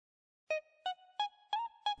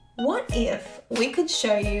What if we could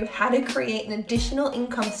show you how to create an additional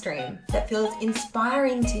income stream that feels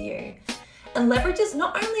inspiring to you and leverages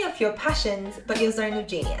not only off your passions, but your zone of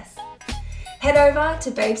genius? Head over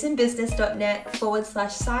to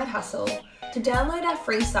babesinbusiness.net/side hustle to download our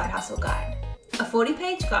free side hustle guide, a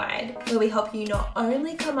 40-page guide where we help you not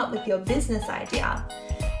only come up with your business idea,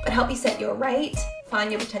 but help you set your rate,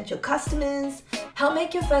 find your potential customers, help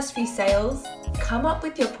make your first few sales, come up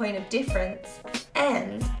with your point of difference,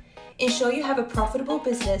 and ensure you have a profitable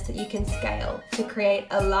business that you can scale to create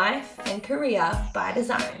a life and career by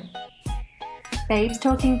design. Babes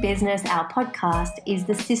Talking Business, our podcast, is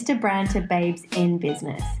the sister brand to Babes in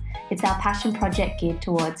Business. It's our passion project geared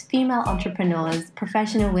towards female entrepreneurs,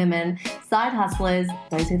 professional women, side hustlers,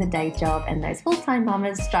 those with a day job, and those full-time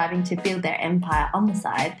mamas striving to build their empire on the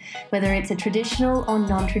side, whether it's a traditional or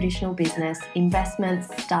non-traditional business, investments,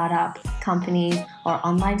 startup, companies, or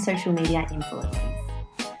online social media influencers.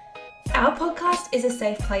 Our podcast is a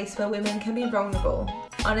safe place where women can be vulnerable,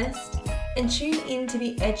 honest, and tune in to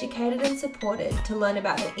be educated and supported to learn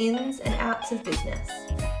about the ins and outs of business,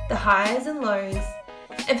 the highs and lows,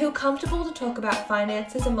 and feel comfortable to talk about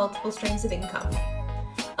finances and multiple streams of income,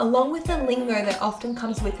 along with the lingo that often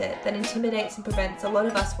comes with it that intimidates and prevents a lot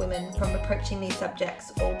of us women from approaching these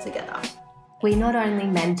subjects altogether. We not only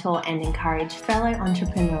mentor and encourage fellow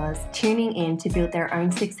entrepreneurs tuning in to build their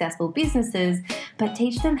own successful businesses, but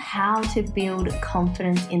teach them how to build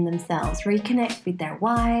confidence in themselves, reconnect with their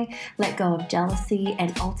why, let go of jealousy,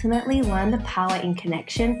 and ultimately learn the power in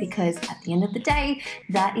connection, because at the end of the day,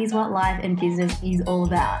 that is what life and business is all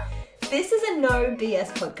about. This is a no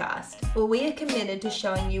BS podcast where we are committed to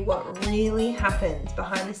showing you what really happens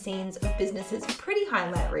behind the scenes of businesses' pretty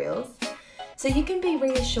highlight reels, so you can be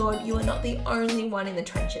reassured you are not the only one in the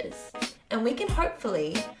trenches, and we can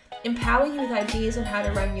hopefully empower you with ideas on how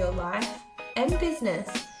to run your life and business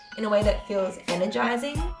in a way that feels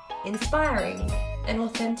energizing, inspiring, and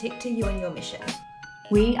authentic to you and your mission.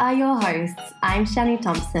 We are your hosts. I'm Shani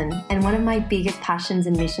Thompson, and one of my biggest passions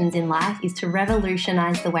and missions in life is to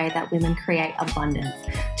revolutionize the way that women create abundance,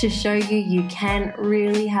 to show you can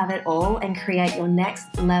really have it all and create your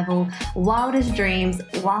next level, wildest dreams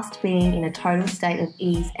whilst being in a total state of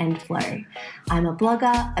ease and flow. I'm a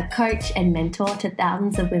blogger, a coach and mentor to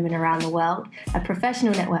thousands of women around the world, a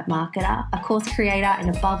professional network marketer, a course creator, and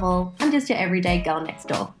above all, I'm just your everyday girl next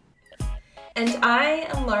door. And I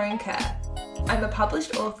am Lauren Kerr. I'm a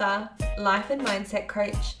published author, life and mindset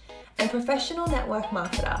coach, and professional network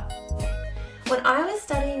marketer. When I was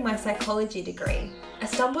studying my psychology degree, I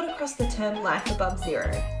stumbled across the term life above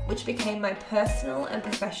zero, which became my personal and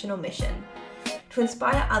professional mission, to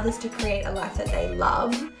inspire others to create a life that they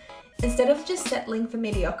love, instead of just settling for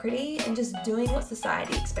mediocrity and just doing what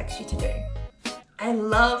society expects you to do. I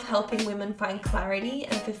love helping women find clarity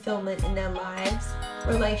and fulfillment in their lives,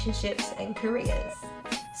 relationships, and careers.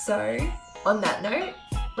 So, on that note,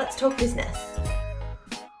 let's talk business.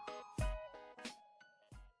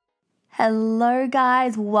 Hello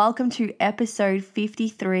guys, welcome to episode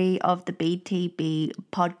 53 of the BTB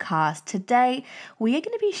podcast. Today, we are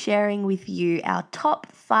going to be sharing with you our top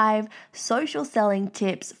 5 social selling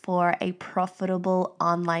tips for a profitable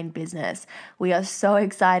online business. We are so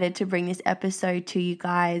excited to bring this episode to you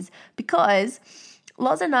guys because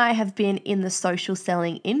Loz and I have been in the social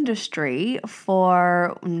selling industry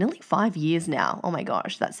for nearly 5 years now. Oh my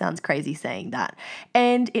gosh, that sounds crazy saying that.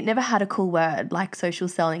 And it never had a cool word like social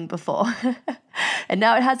selling before. And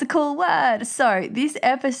now it has a cool word. So this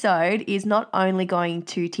episode is not only going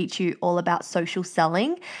to teach you all about social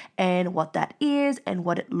selling and what that is and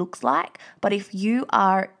what it looks like, but if you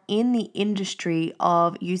are in the industry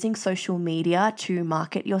of using social media to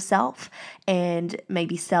market yourself and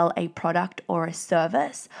maybe sell a product or a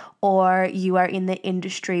service, or you are in the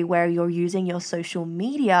industry where you're using your social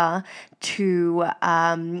media to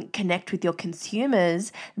connect with your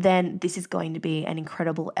consumers, then this is going to be an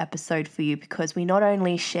incredible episode for you, because we not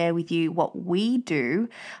only share with you what we do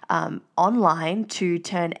online to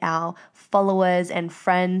turn our followers and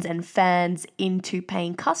friends and fans into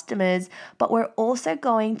paying customers, but we're also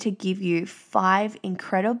going to give you 5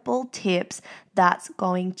 incredible tips that's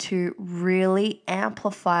going to really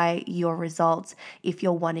amplify your results if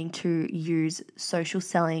you're wanting to use social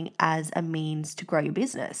selling as a means to grow your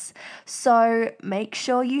business. So make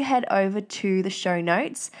sure you head over to the show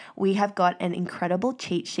notes. We have got an incredible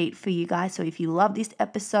cheat sheet for you guys. So if you love this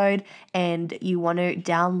episode and you want to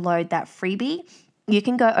download that freebie, you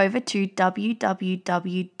can go over to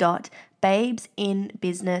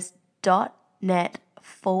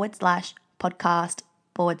www.babesinbusiness.net/podcast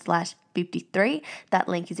podcast.com/53. That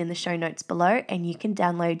link is in the show notes below, and you can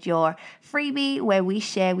download your freebie where we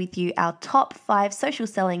share with you our top 5 social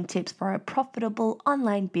selling tips for a profitable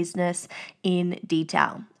online business in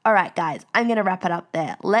detail. All right, guys, I'm going to wrap it up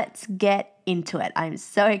there. Let's get into it. I'm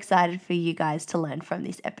so excited for you guys to learn from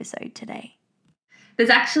this episode today. There's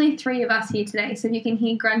actually 3 of us here today, so if you can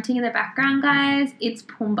hear grunting in the background, guys, it's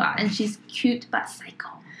Pumbaa, and she's cute but psycho.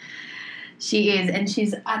 She is, and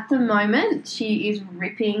she's at the moment, she is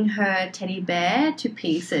ripping her teddy bear to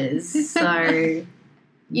pieces. So,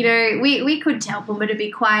 you know, we could tell Pumbaa to be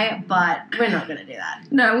quiet, but we're not going to do that.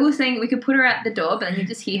 No, we were saying we could put her at the door, but then you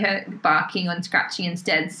just hear her barking and scratching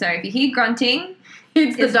instead. So if you hear grunting,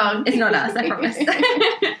 it's the dog. It's not us, I promise.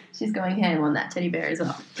 She's going ham on that teddy bear as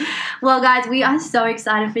well. Well, guys, we are so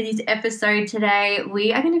excited for this episode today.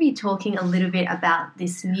 We are going to be talking a little bit about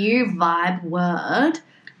this new vibe word,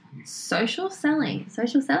 social selling.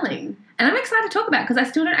 Social selling. And I'm excited to talk about it because I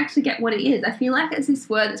still don't actually get what it is. I feel like it's this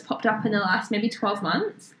word that's popped up in the last maybe 12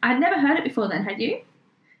 months. I'd never heard it before then, had you?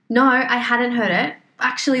 No, I hadn't heard it.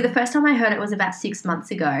 Actually, the first time I heard it was about 6 months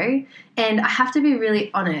ago. And I have to be really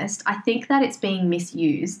honest, I think that it's being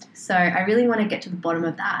misused. So I really want to get to the bottom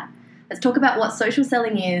of that. Let's talk about what social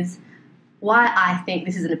selling is, why I think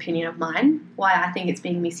this is an opinion of mine, why I think it's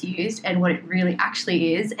being misused, and what it really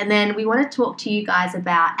actually is. And then we want to talk to you guys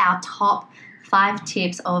about our top 5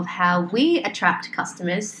 tips of how we attract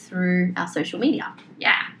customers through our social media.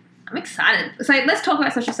 Yeah, I'm excited. So let's talk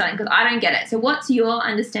about social selling because I don't get it. So what's your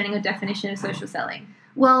understanding or definition of social selling?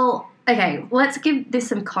 Well, okay, let's give this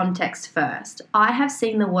some context first. I have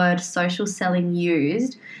seen the word social selling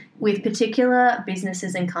used with particular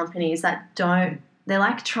businesses and companies that they're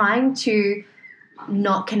like trying to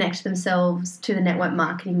not connect themselves to the network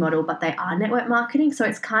marketing model, but they are network marketing. So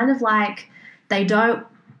it's kind of like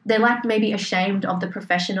they're like maybe ashamed of the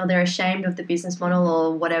profession, or they're ashamed of the business model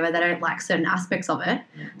or whatever. They don't like certain aspects of it.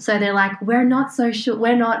 So they're like, we're not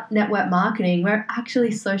network marketing. We're actually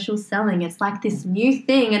social selling. It's like this new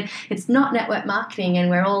thing, and it's not network marketing. And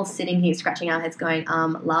we're all sitting here scratching our heads going,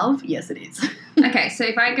 love? Yes, it is. Okay, so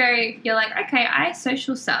you're like, okay, I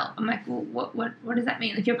social sell. I'm like, well, what does that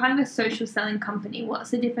mean? If you're part of a social selling company, what's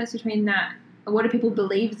the difference between that? Or what do people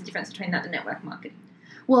believe is the difference between that and network marketing?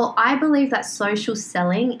 Well, I believe that social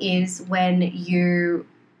selling is when you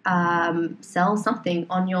sell something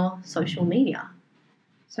on your social media.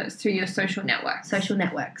 So it's through your social networks. Social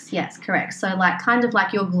networks, yes, correct. So kind of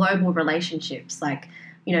like your global relationships. Like,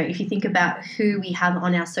 you know, if you think about who we have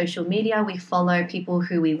on our social media, we follow people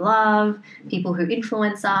who we love, people who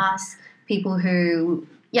influence us, people who,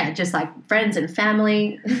 just like friends and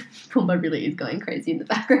family. Pumbaa really is going crazy in the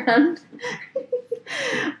background.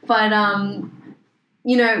 But,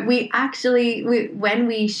 you know, when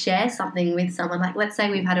we share something with someone, like let's say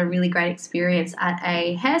we've had a really great experience at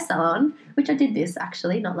a hair salon, which I did this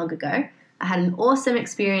actually not long ago. I had an awesome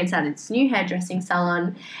experience at its new hairdressing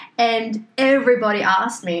salon, and everybody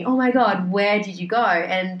asked me, oh my God, where did you go?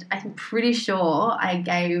 And I'm pretty sure I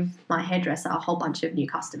gave my hairdresser a whole bunch of new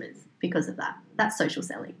customers because of that. That's social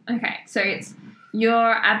selling. Okay, so you're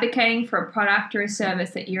advocating for a product or a service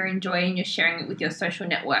that you're enjoying, you're sharing it with your social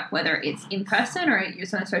network, whether it's in person or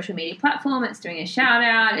it's on a social media platform, it's doing a shout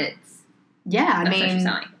out, social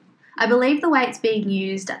selling. I believe the way it's being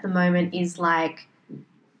used at the moment is like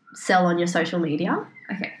sell on your social media.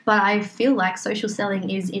 Okay. But I feel like social selling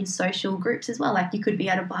is in social groups as well. Like you could be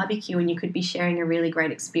at a barbecue and you could be sharing a really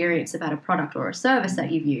great experience about a product or a service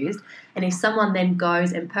that you've used. And if someone then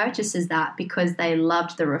goes and purchases that because they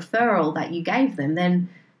loved the referral that you gave them, then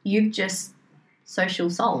you've just social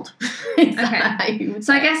sold. Okay.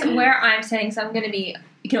 So I guess where I'm saying, so I'm going to be,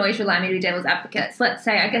 you can always rely on me to be devil's advocate. So let's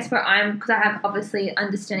say, I guess because I have obviously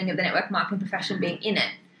understanding of the network marketing profession being in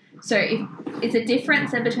it. So if it's a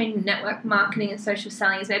difference in between network marketing and social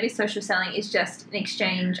selling is maybe social selling is just an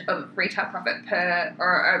exchange of retail profit per,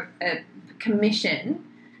 or a commission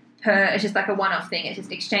per, it's just like a one-off thing. It's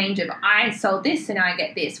just exchange of I sold this and I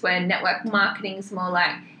get this, where network marketing is more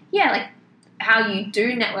like, like how you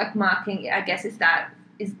do network marketing, I guess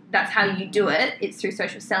that's how you do it. It's through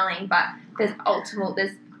social selling, but there's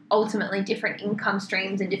ultimately different income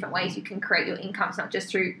streams and different ways you can create your income. It's not just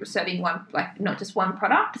through serving not just one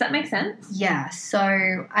product. Does that make sense? Yeah.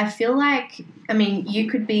 So I feel like, you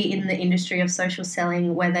could be in the industry of social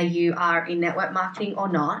selling, whether you are in network marketing or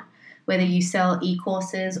not, whether you sell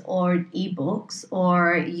e-courses or e-books,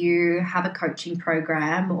 or you have a coaching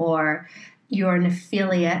program, or you're an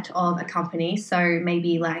affiliate of a company. So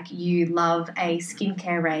maybe like you love a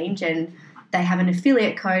skincare range and they have an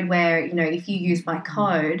affiliate code where, if you use my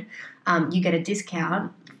code, you get a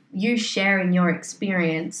discount you sharing your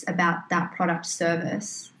experience about that product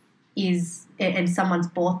service and someone's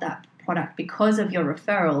bought that product because of your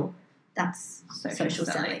referral, that's social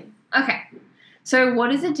selling. Okay. So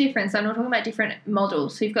what is the difference? I'm not talking about different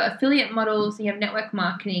models. So you've got affiliate models, you have network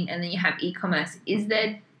marketing, and then you have e-commerce.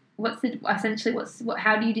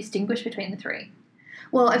 How do you distinguish between the three?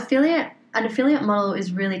 Well, an affiliate model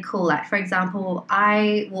is really cool. Like, for example,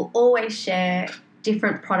 I will always share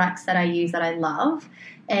different products that I use that I love,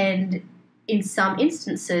 and in some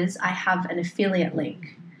instances I have an affiliate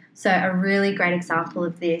link. So a really great example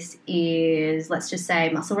of this is, let's just say,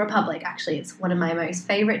 Muscle Republic. Actually, it's one of my most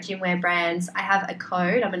favorite gym wear brands. I have a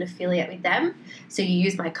code. I'm an affiliate with them. So you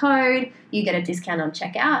use my code, you get a discount on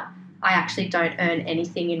checkout. I actually don't earn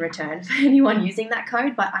anything in return for anyone using that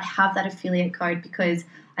code, but I have that affiliate code because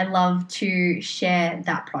I love to share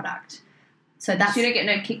that product. So you don't get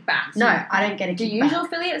no kickbacks. No, I don't get a kickback. Do usual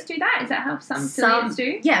affiliates do that? Is that how some affiliates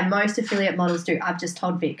do? Yeah, most affiliate models do. I've just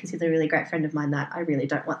told Vic, because he's a really great friend of mine, that I really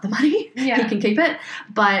don't want the money. Yeah. He can keep it.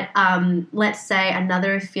 But let's say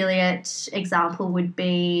another affiliate example would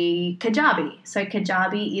be Kajabi. So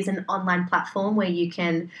Kajabi is an online platform where you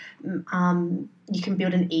can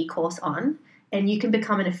build an e-course on. And you can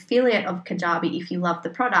become an affiliate of Kajabi if you love the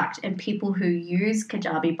product. And people who use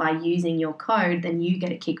Kajabi by using your code, then you get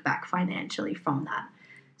a kickback financially from that.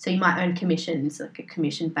 So you might earn commissions, like a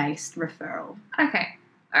commission-based referral. Okay.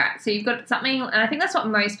 All right. So you've got something, and I think that's what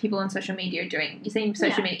most people on social media are doing. You're seeing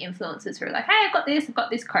social media influencers who are like, hey, I've got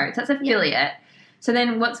this code. So that's affiliate. Yeah. So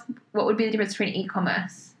then what would be the difference between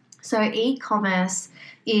e-commerce? So e-commerce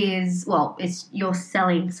is, it's you're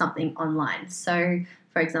selling something online. So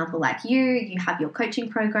for example, like you have your coaching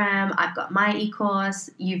program, I've got my e-course,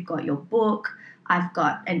 you've got your book, I've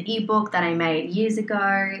got an ebook that I made years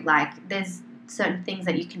ago. Like, there's certain things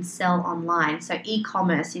that you can sell online. So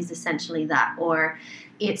e-commerce is essentially that. Or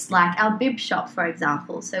it's like our bib shop, for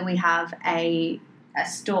example. So we have a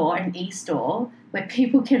store, an e-store, where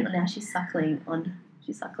people can, now she's suckling on the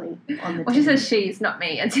Well, she says she's, not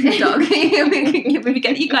me. It's the dog.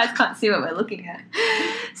 You guys can't see what we're looking at.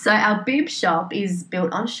 So our bib shop is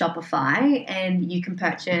built on Shopify, and you can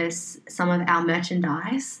purchase some of our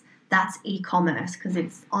merchandise. That's e-commerce because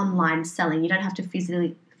it's online selling. You don't have to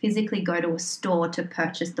physically go to a store to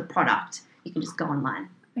purchase the product. You can just go online.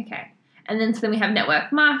 Okay. And then we have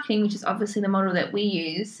network marketing, which is obviously the model that we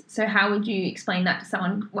use. So how would you explain that to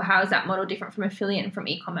someone? Well, how is that model different from affiliate and from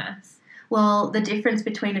e-commerce? Well, the difference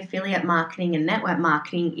between affiliate marketing and network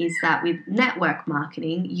marketing is that with network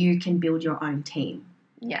marketing, you can build your own team.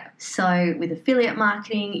 Yeah. So with affiliate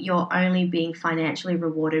marketing, you're only being financially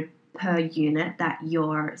rewarded per unit that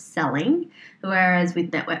you're selling, whereas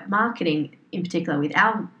with network marketing, in particular with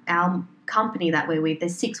our company that we're with,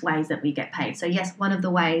 there's 6 ways that we get paid. So yes, one of the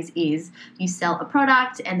ways is you sell a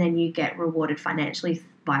product and then you get rewarded financially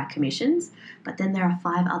via commissions, but then there are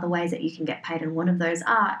 5 other ways that you can get paid, and one of those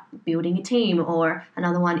are building a team, or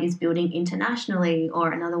another one is building internationally,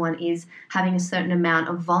 or another one is having a certain amount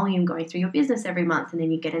of volume going through your business every month, and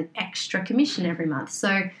then you get an extra commission every month.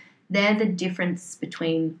 So they're the difference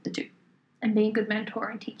between the two. And being a good mentor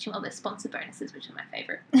and teaching all the sponsor bonuses, which are my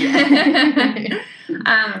favourite. Yeah.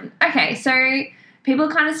 Okay, so people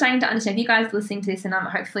are kind of starting to understand. If you guys listening to this, and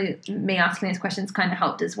hopefully me asking these questions kind of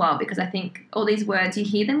helped as well, because I think all these words, you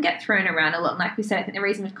hear them get thrown around a lot. And like we said, I think the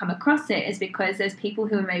reason we've come across it is because there's people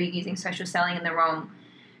who are maybe using social selling in the wrong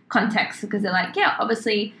context, because they're like, yeah,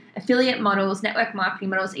 obviously affiliate models, network marketing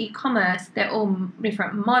models, e-commerce, they're all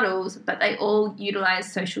different models, but they all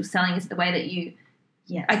utilize social selling as the way that you,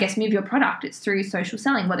 yes, I guess, move your product. It's through social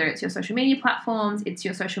selling, whether it's your social media platforms, it's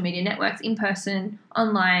your social media networks, in person,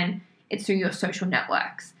 online, it's through your social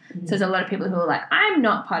networks. Mm-hmm. So there's a lot of people who are like, I'm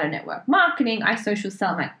not part of network marketing, I social sell.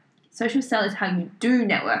 I'm like, social sell is how you do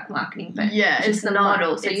network marketing, but it's just the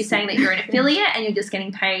model. So you're saying that you're an affiliate and you're just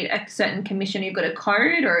getting paid a certain commission, you've got a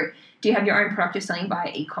code, or do you have your own product you're selling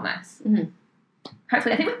via e-commerce? Mm-hmm.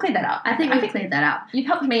 Hopefully, I think we've cleared that up. I think we've cleared that up. You've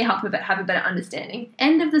helped me have a better understanding.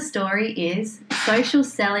 End of the story is social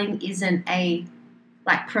selling isn't a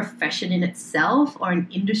profession in itself or an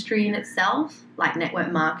industry in itself like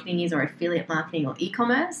network marketing is, or affiliate marketing, or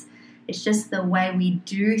e-commerce. It's just the way we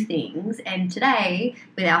do things. And today,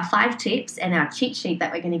 with our 5 tips and our cheat sheet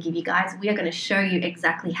that we're going to give you guys, we are going to show you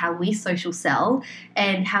exactly how we social sell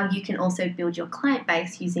and how you can also build your client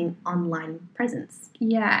base using online presence.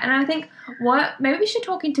 Yeah, and I think maybe we should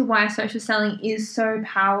talk into why social selling is so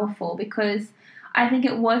powerful, because I think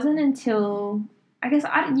it wasn't until, I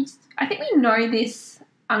think we know this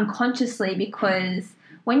unconsciously, because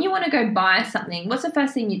when you want to go buy something, what's the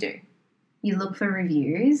first thing you do? You look for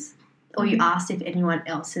reviews, or you ask if anyone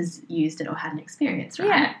else has used it or had an experience, right?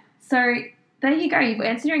 Yeah. So there you go. You've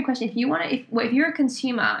answered your own question. If you want to, if you're a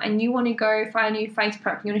consumer and you want to go find a new face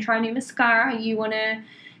product, you want to try a new mascara, you want to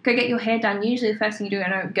go get your hair done, usually the first thing you do, I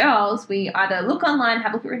know girls, we either look online,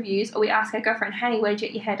 have a look at reviews, or we ask our girlfriend, hey, where'd you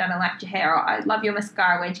get your hair done? I liked your hair, or I love your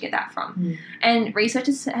mascara, where'd you get that from? And research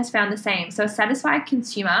has found the same. So a satisfied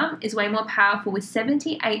consumer is way more powerful, with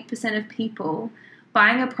 78% of people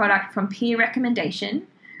buying a product from peer recommendation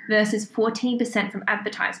versus 14% from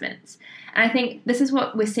advertisements. And I think this is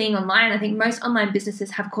what we're seeing online. I think most online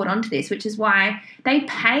businesses have caught on to this, which is why they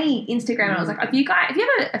pay Instagram models. Like, if you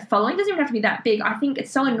have a following, it doesn't even have to be that big. I think it's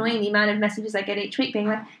so annoying, the amount of messages I get each week being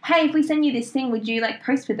like, hey, if we send you this thing, would you like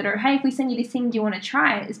post with it? Or hey, if we send you this thing, do you want to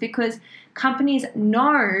try it? It's because companies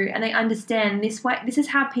know and they understand this way. This is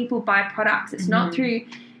how people buy products. It's not through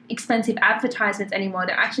expensive advertisements anymore.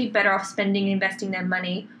 They're actually better off spending and investing their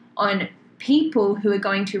money on people who are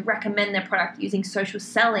going to recommend their product using social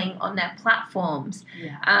selling on their platforms.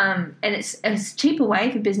 And it's a cheaper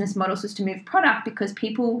way for business models is to move product, because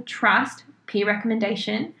people trust peer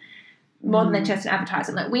recommendation more than just an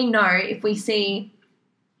advertisement. Like, we know if we see,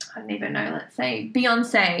 I don't even know, let's say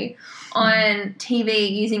Beyonce on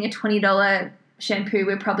TV using a $20 shampoo,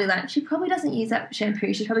 we're probably like, she probably doesn't use that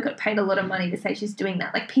shampoo. She's probably got paid a lot of money to say she's doing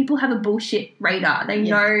that. Like, people have a bullshit radar. They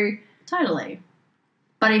know. Totally.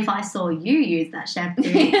 But if I saw you use that shampoo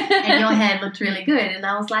and your hair looked really good, and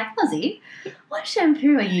I was like, Ozzy, what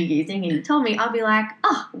shampoo are you using? And you told me, I'll be like,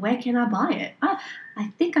 oh, where can I buy it?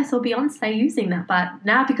 I think I saw Beyonce using that, but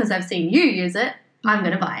now because I've seen you use it, I'm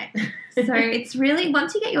going to buy it. So it's really,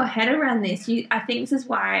 once you get your head around this, I think this is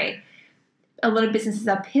why a lot of businesses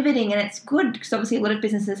are pivoting, and it's good because obviously a lot of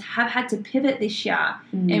businesses have had to pivot this year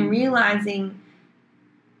and realizing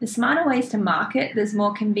the smarter ways to market. There's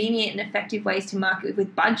more convenient and effective ways to market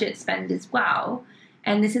with budget spend as well.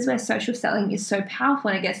 And this is where social selling is so powerful.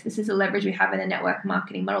 And I guess this is a leverage we have in a network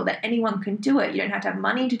marketing model, that anyone can do it. You don't have to have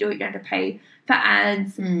money to do it. You don't have to pay for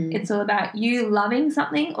ads. It's all about you loving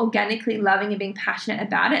something, organically loving and being passionate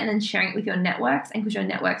about it, and then sharing it with your networks. And because your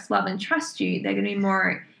networks love and trust you, they're going to be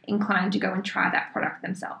more inclined to go and try that product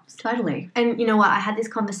themselves. Totally. And you know what? I had this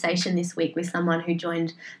conversation this week with someone who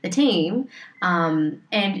joined the team,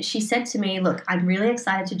 and she said to me, look, I'm really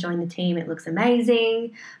excited to join the team. It looks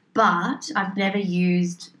amazing, but I've never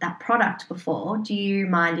used that product before. Do you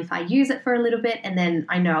mind if I use it for a little bit, and then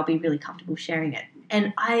I know I'll be really comfortable sharing it?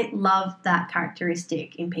 And I love that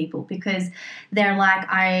characteristic in people, because they're like,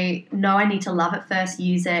 I know I need to love it first,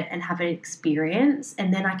 use it, and have an experience,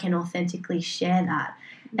 and then I can authentically share that.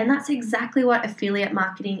 And that's exactly what affiliate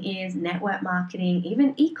marketing is, network marketing,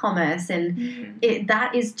 even e-commerce. And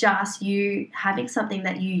that is just you having something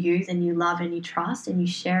that you use and you love and you trust, and you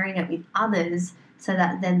sharing it with others so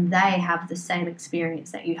that then they have the same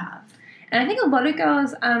experience that you have. And I think a lot of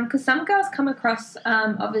girls, because some girls come across,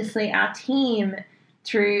 obviously, our team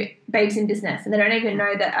through Babes in Business, and they don't even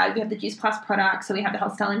know that we have the Juice Plus product, so we have the Whole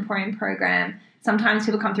Style Emporium program. Sometimes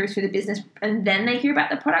people come through the business and then they hear about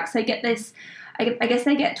the products. They get this, I guess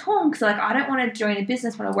they get torn, because they're like, I don't want to join a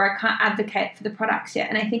business model where I can't advocate for the products yet.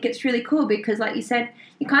 And I think it's really cool because, like you said,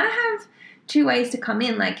 you kind of have two ways to come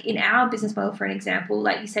in. Like in our business model, for an example,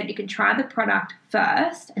 like you said, you can try the product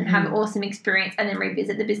first and have an awesome experience and then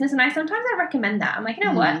revisit the business. And sometimes I recommend that. I'm like, you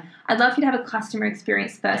know what? I'd love you to have a customer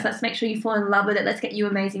experience first. Let's make sure you fall in love with it. Let's get you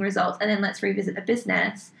amazing results, and then let's revisit the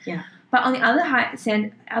business. Yeah. But on the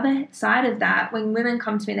other side of that, when women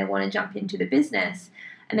come to me and they want to jump into the business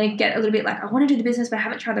and they get a little bit like, I want to do the business, but I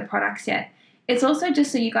haven't tried the products yet. It's also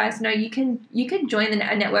just so you guys know, you can join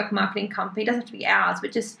a network marketing company. It doesn't have to be ours,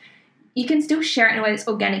 but just you can still share it in a way that's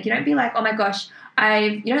organic. You don't be like, oh my gosh,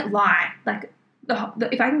 you don't lie. Like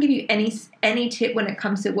if I can give you any tip when it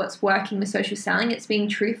comes to what's working with social selling, it's being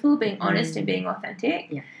truthful, being honest, and being authentic.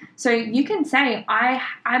 Yeah. So you can say,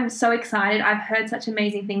 I'm so excited. I've heard such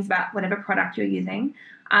amazing things about whatever product you're using.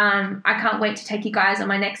 I can't wait to take you guys on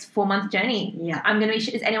my next 4-month journey. Yeah. I'm going to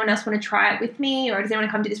be, does anyone else want to try it with me, or does anyone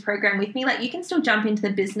come to this program with me? Like, you can still jump into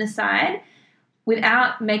the business side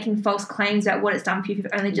without making false claims about what it's done for you if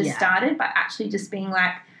you've only just started, but actually just being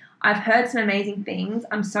like, I've heard some amazing things.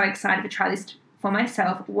 I'm so excited to try this for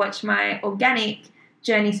myself. Watch my organic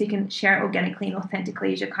journey so you can share it organically and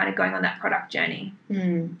authentically as you're kind of going on that product journey.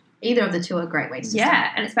 Either of the two are great ways to start.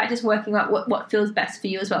 And it's about just working out what feels best for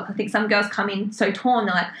you as well. I think some girls come in so torn.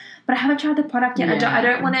 They're like, but I haven't tried the product yet. I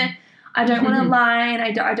don't want to lie, and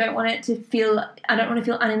I don't want it to feel, I don't want to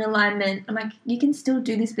feel in alignment. I'm like, you can still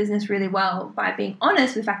do this business really well by being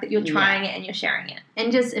honest with the fact that you're trying it and you're sharing it.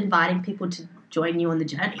 And just inviting people to join you on the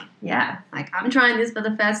journey. Yeah. Like, I'm trying this for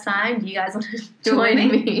the first time. Do you guys want to join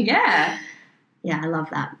me? Yeah. Yeah, I love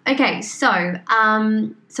that. Okay, so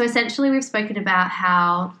essentially we've spoken about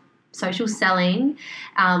how social selling,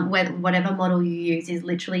 whatever model you use, is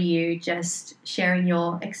literally you just sharing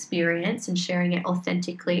your experience and sharing it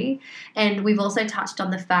authentically. And we've also touched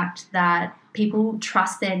on the fact that people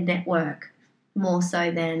trust their network more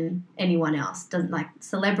so than anyone else. Doesn't, like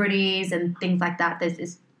celebrities and things like that, this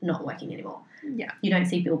is not working anymore. Yeah. You don't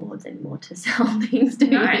see billboards anymore to sell things, do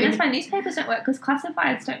you? No, and that's why newspapers don't work, because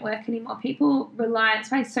classifieds don't work anymore. People rely,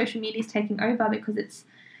 that's why social media is taking over, because it's,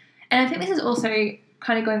 and I think this is also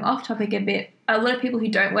kind of going off topic a bit. A lot of people who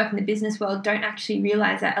don't work in the business world don't actually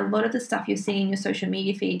realize that a lot of the stuff you're seeing in your social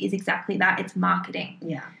media feed is exactly that. It's marketing.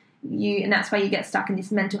 Yeah. And that's why you get stuck in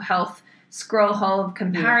this mental health scroll hole of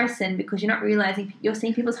comparison, because you're not realizing you're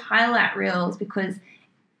seeing people's highlight reels because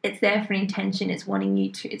it's there for an intention. It's wanting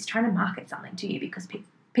you to, it's trying to market something to you, because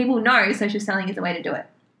people know social selling is the way to do it.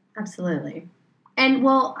 Absolutely. And,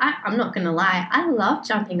 well, I'm not going to lie, I love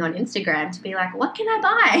jumping on Instagram to be like, what can I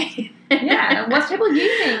buy? Yeah, and what's people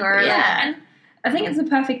using? Or yeah. And I think it's the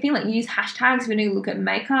perfect thing. Like, you use hashtags when you look at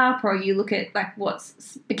makeup, or you look at, like,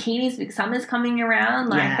 what's bikinis, because summer's coming around.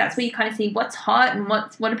 Like, that's where you kind of see what's hot and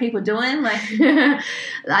what are people doing. Like,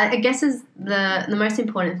 I guess is the most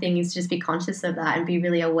important thing is just be conscious of that and be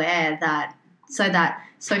really aware that, so that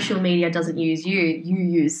social media doesn't use you, you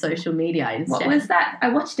use social media instead. What was that? I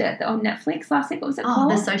watched it on Netflix last week. What was it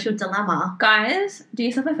called? The Social Dilemma. Guys, do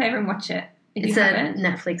yourself a favour and watch it. It's a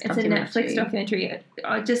Netflix documentary. It's a Netflix documentary.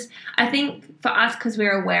 I think for us, because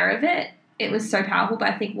we're aware of it, it was so powerful. But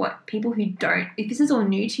I think what people who don't, if this is all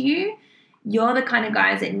new to you, you're the kind of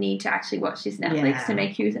guys that need to actually watch this Netflix to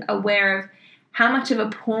make you aware of how much of a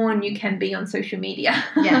pawn you can be on social media.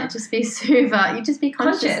 Yeah, just be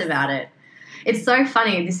conscious about it. It's so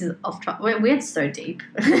funny. This is off track. We're so deep.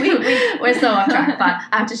 We're so off track. But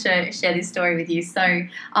I have to share this story with you. So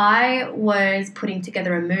I was putting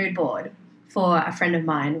together a mood board for a friend of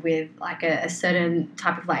mine with like a certain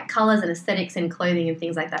type of like colours and aesthetics and clothing and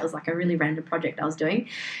things like that. It was like a really random project I was doing.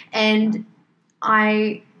 And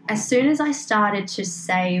as soon as I started to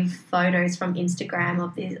save photos from Instagram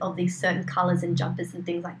of these certain colours and jumpers and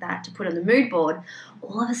things like that to put on the mood board,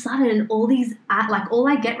 all of a sudden all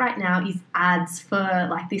I get right now is ads for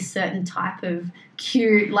like this certain type of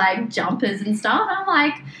cute like jumpers and stuff. And I'm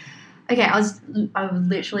like, okay, I was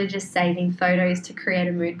literally just saving photos to create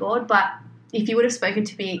a mood board. But if you would have spoken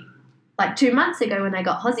to me like 2 months ago when I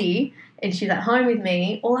got Hozzy and she's at home with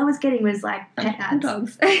me, all I was getting was like pet ads.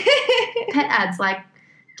 Dogs. Pet ads like,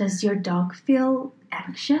 does your dog feel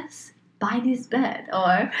anxious? Buy this bed.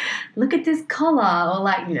 Or look at this collar. Or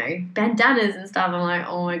like, bandanas and stuff. I'm like,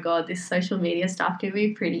 oh my God, this social media stuff can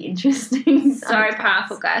be pretty interesting. So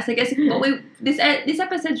powerful, guys. I guess this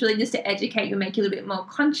episode's really just to educate you and make you a little bit more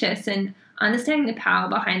conscious and understanding the power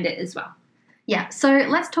behind it as well. Yeah, so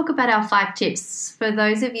let's talk about our 5 tips. For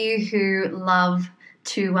those of you who love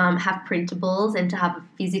to have printables and to have a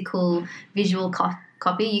physical visual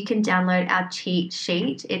copy, you can download our cheat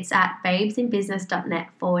sheet. It's at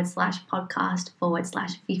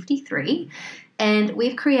babesinbusiness.net/podcast/53. And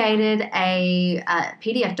we've created a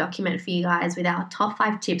PDF document for you guys with our top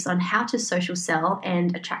 5 tips on how to social sell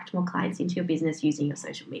and attract more clients into your business using your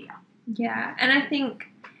social media. Yeah, and I think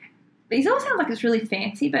these all sound like it's really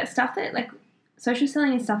fancy, but stuff that like social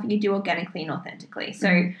selling is stuff that you do organically and authentically.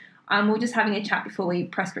 So we're just having a chat before we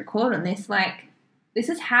press record on this. Like, this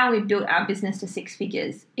is how we built our business to 6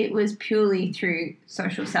 figures. It was purely through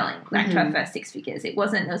social selling, like to our first 6 figures. There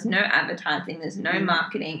was no advertising, there's no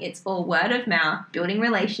marketing. It's all word of mouth, building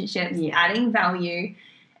relationships, adding value,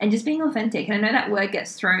 and just being authentic. And I know that word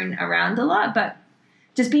gets thrown around a lot, but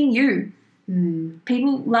just being you.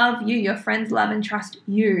 People love you. Your friends love and trust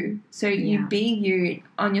you. So you be you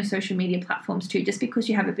on your social media platforms too. Just because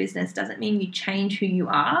you have a business doesn't mean you change who you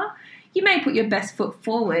are. You may put your best foot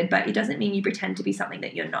forward, but it doesn't mean you pretend to be something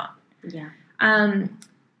that you're not. Yeah.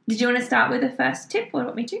 Did you want to start with the first tip, or do you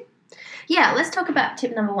want me to? Yeah, let's talk about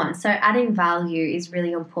tip number 1. So adding value is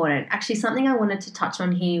really important. Actually, something I wanted to touch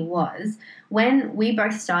on here was when we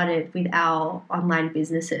both started with our online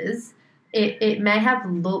businesses, it may have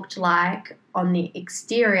looked like on the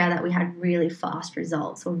exterior that we had really fast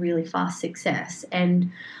results or really fast success.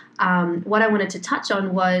 And what I wanted to touch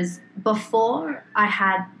on was before I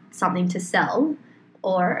had something to sell,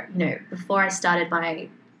 or, before I started my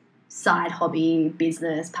side hobby,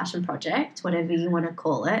 business, passion project, whatever you want to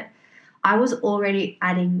call it, I was already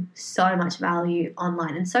adding so much value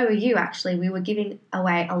online. And so were you, actually. We were giving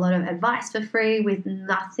away a lot of advice for free with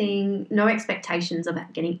no expectations of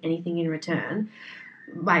getting anything in return.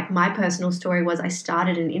 Like, my personal story was I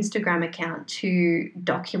started an Instagram account to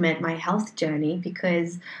document my health journey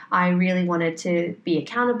because I really wanted to be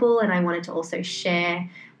accountable, and I wanted to also share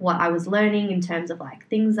what I was learning in terms of like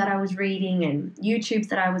things that I was reading and YouTubes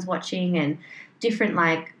that I was watching and different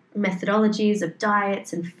like methodologies of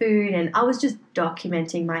diets and food, and I was just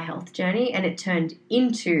documenting my health journey, and it turned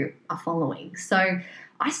into a following. So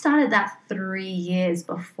I started that 3 years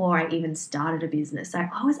before I even started a business. So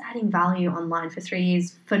I was adding value online for 3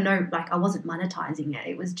 years for I wasn't monetizing it.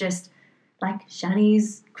 It was just like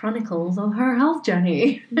Shani's chronicles of her health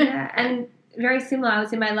journey. Yeah, and very similar. I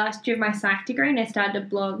was in my last year of my psych degree and I started a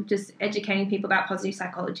blog just educating people about positive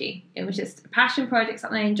psychology. It was just a passion project,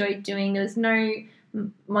 something I enjoyed doing. There was no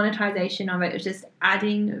monetization of it. It was just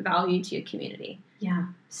adding value to your community. Yeah.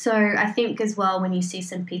 So I think as well, when you see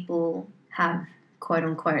some people have quote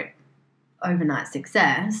unquote overnight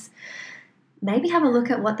success, maybe have a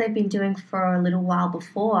look at what they've been doing for a little while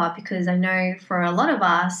before, because I know for a lot of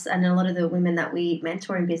us and a lot of the women that we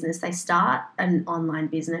mentor in business, they start an online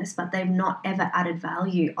business, but they've not ever added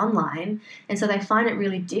value online. And so they find it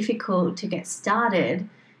really difficult to get started,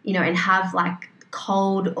 and have like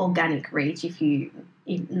cold organic reach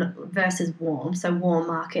versus warm. So warm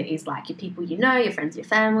market is like your people your friends, your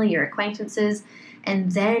family, your acquaintances.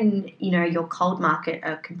 And then, your cold market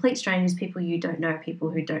are complete strangers, people you don't know,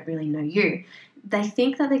 people who don't really know you. They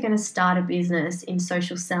think that they're going to start a business in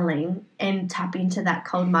social selling and tap into that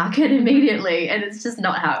cold market immediately, and it's just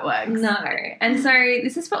not how it works. No. And so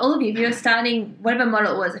this is for all of you. If you're starting whatever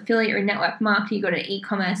model it was, affiliate or network marketing, you got an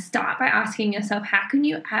e-commerce, start by asking yourself, how can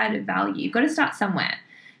you add value? You've got to start somewhere.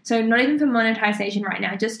 So not even for monetization right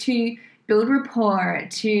now, just to build rapport,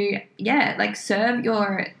 to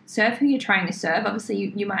serve who you're trying to serve.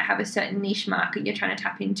 Obviously you might have a certain niche market you're trying to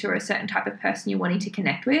tap into, or a certain type of person you're wanting to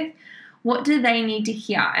connect with. What do they need to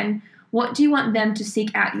hear, and what do you want them to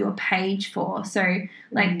seek out your page for? So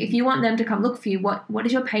if you want them to come look for you, what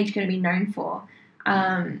is your page going to be known for?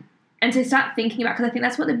 And so start thinking about, because I think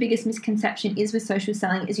that's what the biggest misconception is with social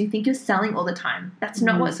selling, is you think you're selling all the time. That's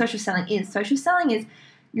not what social selling is. Social selling is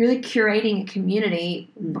really curating a community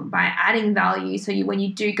by adding value. So when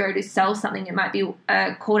you do go to sell something, it might be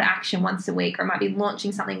a call to action once a week, or it might be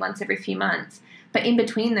launching something once every few months. But in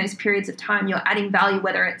between those periods of time, you're adding value,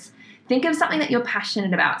 whether it's, think of something that you're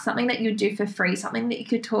passionate about, something that you do for free, something that you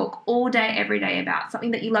could talk all day, every day about,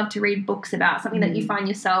 something that you love to read books about, something that you find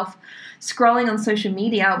yourself scrolling on social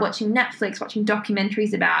media, watching Netflix, watching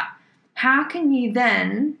documentaries about. How can you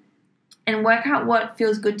then and work out what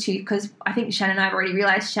feels good to you? Because I think Shan and I have already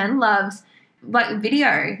realized Shan loves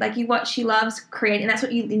video. She loves creating, and that's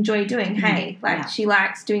what you enjoy doing. Hey, she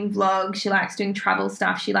likes doing vlogs, she likes doing travel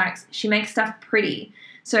stuff, she makes stuff pretty.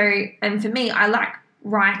 So, and for me, I like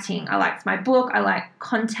writing. I like my book, I like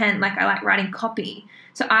content, I like writing copy.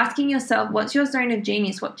 So asking yourself, what's your zone of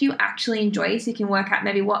genius? What do you actually enjoy? So you can work out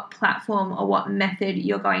maybe what platform or what method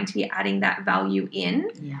you're going to be adding that value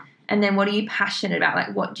in. Yeah. And then what are you passionate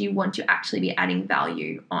about? What do you want to actually be adding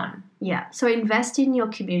value on? Yeah. So invest in your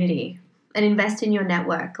community and invest in your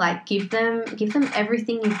network. Give them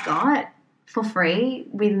everything you've got for free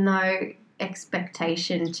with no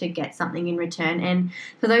expectation to get something in return. And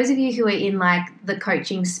for those of you who are in the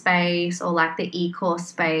coaching space or the e-course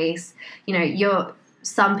space,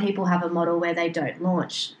 some people have a model where they don't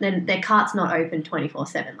launch. Then their cart's not open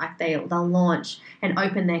 24/7. They'll launch and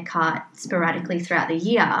open their cart sporadically throughout the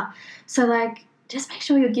year. So just make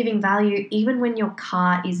sure you're giving value even when your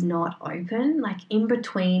cart is not open. In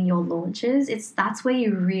between your launches, that's where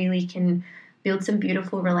you really can build some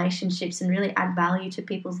beautiful relationships and really add value to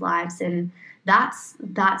people's lives. And that's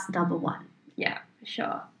number one. Yeah, for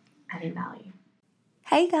sure. Adding value.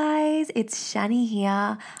 Hey guys, it's Shani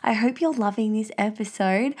here. I hope you're loving this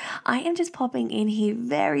episode. I am just popping in here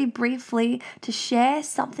very briefly to share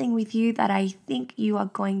something with you that I think you are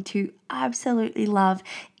going to absolutely love,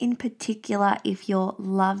 in particular if you're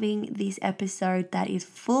loving this episode that is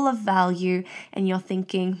full of value and you're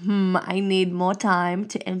thinking, I need more time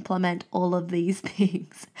to implement all of these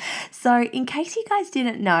things. So in case you guys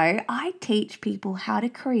didn't know, I teach people how to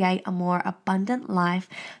create a more abundant life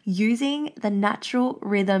using the natural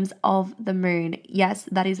rhythms of the moon. Yes,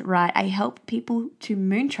 that is right. I help people to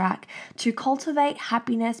moon track, to cultivate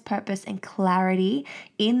happiness, purpose, and clarity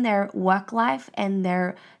in their work life and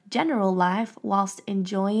their general life whilst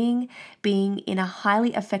enjoying being in a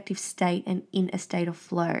highly effective state and in a state of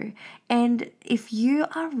flow. And if you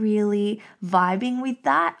are really vibing with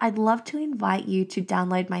that, I'd love to invite you to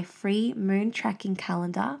download my free moon tracking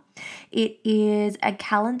calendar. It is a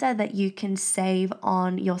calendar that you can save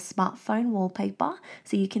on your smartphone wallpaper,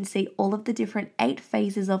 so you can see all of the different 8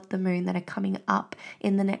 phases of the moon that are coming up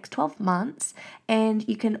in the next 12 months. And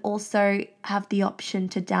you can also have the option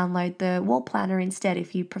to download the wall planner instead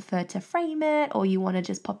if you prefer to frame it or you want to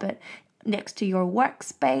just pop it next to your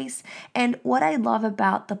workspace. And what I love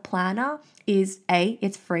about the planner is A,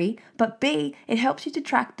 it's free, but B, it helps you to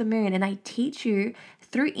track the moon. And I teach you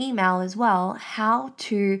through email as well how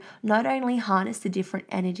to not only harness the different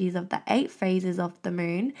energies of the 8 phases of the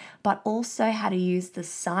moon, but also how to use the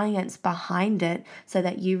science behind it so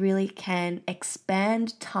that you really can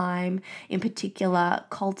expand time, in particular,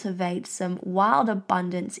 cultivate some wild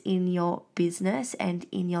abundance in your business and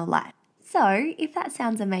in your life. So, if that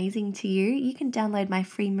sounds amazing to you, you can download my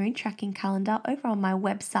free moon tracking calendar over on my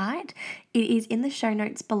website. It is in the show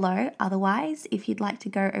notes below. Otherwise, if you'd like to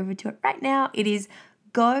go over to it right now, it is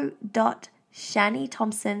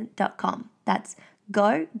go.shannythompson.com. That's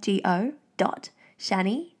go.shani,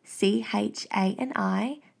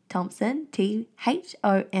 Chani, Thompson,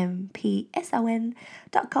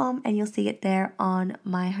 THOMPSON.com, and you'll see it there on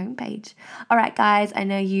my homepage. All right, guys, I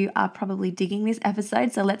know you are probably digging this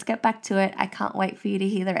episode, so let's get back to it. I can't wait for you to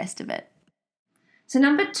hear the rest of it. So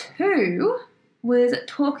number 2 was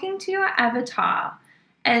talking to your avatar.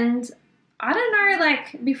 And I don't know,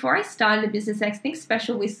 like before I started a business, I think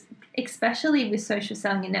especially with social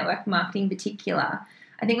selling and network marketing in particular,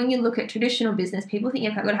 I think when you look at traditional business, people think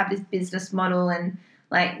you've got to have this business model and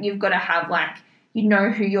like you've got to have like, you know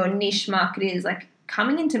who your niche market is. Like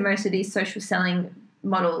coming into most of these social selling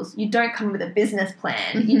models, you don't come with a business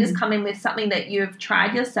plan. Mm-hmm. You just come in with something that you've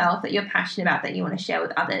tried yourself, that you're passionate about, that you want to share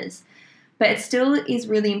with others. But it still is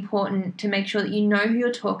really important to make sure that you know who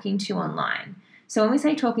you're talking to online. So when we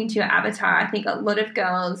say talking to your avatar, I think a lot of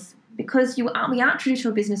girls, because we aren't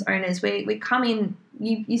traditional business owners, we come in,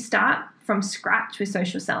 you start from scratch with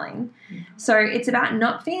social selling. Mm-hmm. So it's about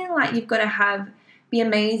not feeling like you've got to be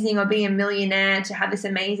amazing or be a millionaire to have this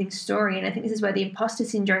amazing story. And I think this is where the imposter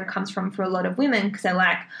syndrome comes from for a lot of women, because they're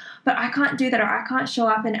like, but I can't do that, or I can't show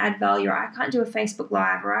up and add value, or I can't do a Facebook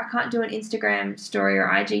Live, or I can't do an Instagram story or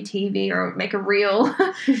IGTV or make a reel,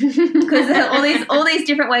 because all these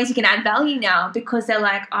different ways you can add value now, because they're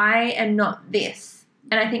like, I am not this.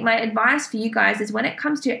 And I think my advice for you guys is when it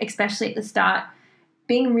comes to, especially at the start,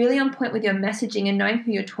 being really on point with your messaging and knowing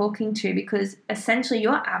who you're talking to, because essentially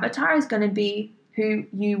your avatar is going to be who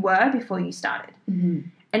you were before you started. Mm-hmm.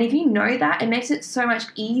 And if you know that, it makes it so much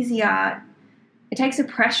easier. It takes the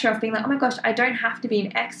pressure of being like, oh my gosh, I don't have to be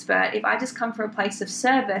an expert. If I just come from a place of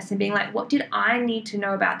service and being like, what did I need to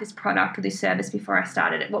know about this product or this service before I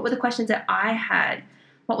started it? What were the questions that I had?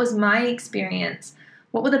 What was my experience?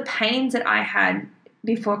 What were the pains that I had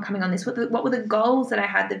before coming on this? What were the goals that I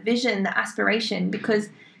had, the vision, the aspiration? Because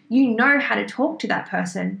you know how to talk to that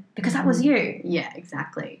person because that was you. Yeah,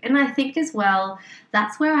 exactly. And I think as well,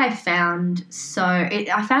 that's where I found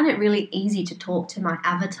it really easy to talk to my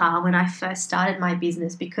avatar when I first started my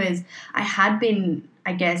business, because I had been,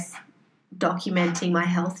 I guess, documenting my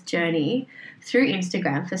health journey through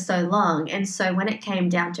Instagram for so long. And so when it came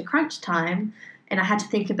down to crunch time and I had to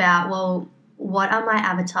think about, well, what are my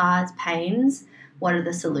avatar's pains? What are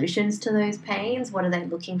the solutions to those pains? What are they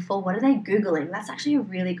looking for? What are they Googling? That's actually a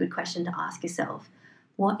really good question to ask yourself.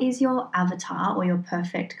 What is your avatar or your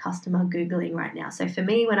perfect customer Googling right now? So for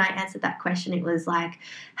me, when I answered that question, it was like,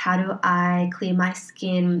 how do I clear my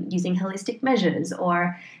skin using holistic measures?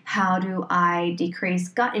 Or how do I decrease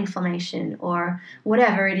gut inflammation? Or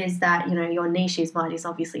whatever it is that, your niche is. Mine is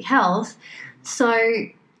obviously health. So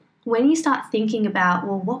when you start thinking about,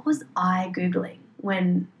 well, what was I Googling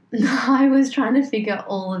when I was trying to figure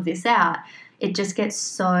all of this out, it just gets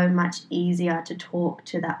so much easier to talk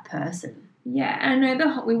to that person. Yeah, and I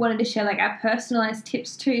know we wanted to share like our personalized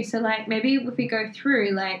tips too. So like maybe if we go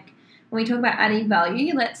through like when we talk about adding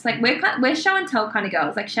value, let's like we're show and tell kind of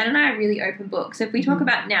girls. Like Shannon and I are really open books. So if we talk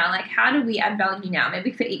about now, like how do we add value now?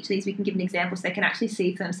 Maybe for each of these we can give an example so they can actually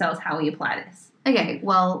see for themselves how we apply this. Okay,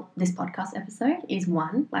 well, this podcast episode is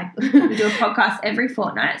one. Like we do a podcast every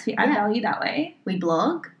fortnight, so we add value that way. We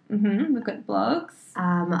blog. Mm-hmm. We've got blogs.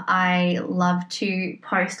 I love to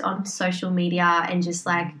post on social media and just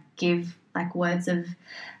like give like words of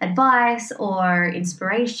advice or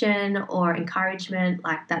inspiration or encouragement.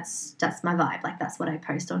 Like that's my vibe. Like that's what I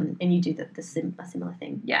post on, and you do a similar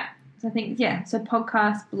thing. Yeah. So I think, so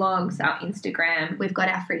podcasts, blogs, our Instagram. We've got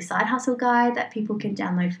our free side hustle guide that people can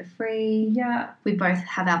download for free. Yeah. We both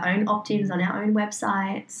have our own opt-ins on our own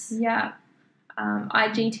websites. Yeah.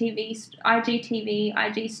 IGTV,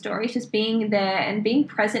 IG stories, just being there and being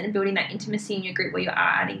present and building that intimacy in your group where you are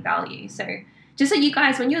adding value. So just so you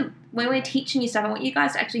guys, when we're teaching you stuff, I want you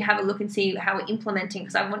guys to actually have a look and see how we're implementing,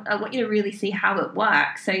 because I want you to really see how it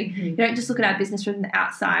works. So you don't just look at our business from the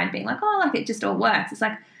outside being like, oh, like it just all works. It's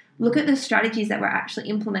like, look at the strategies that we're actually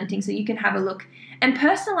implementing so you can have a look and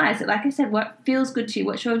personalize it. Like I said, what feels good to you,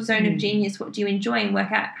 what's your zone of genius, what do you enjoy, and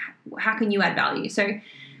work out how can you add value. So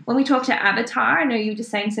when we talk to avatar, I know you were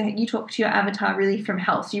just saying, so you talk to your avatar really from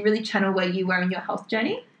health. So you really channel where you were in your health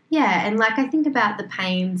journey. Yeah, and like I think about the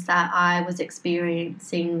pains that I was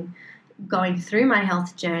experiencing going through my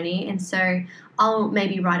health journey, and so I'll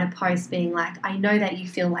maybe write a post being like, I know that you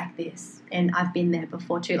feel like this, and I've been there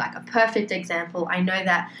before too. Like a perfect example, I know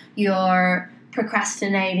that you're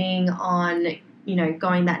procrastinating on, you know,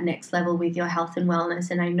 going that next level with your health and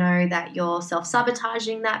wellness, and I know that you're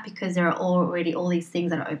self-sabotaging that because there are already all these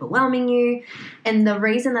things that are overwhelming you. And the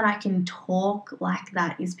reason that I can talk like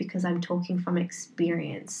that is because I'm talking from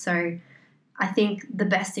experience. So I think the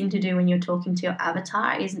best thing to do when you're talking to your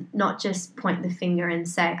avatar is not just point the finger and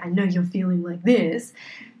say, I know you're feeling like this.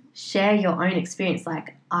 Share your own experience,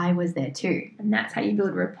 like I was there too. And that's how you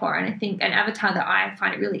build rapport. And I think an avatar that I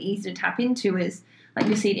find it really easy to tap into is, like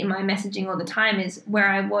you see it in my messaging all the time, is where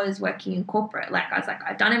I was working in corporate. Like I was like,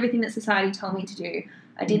 I've done everything that society told me to do.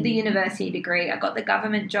 I did the university degree. I got the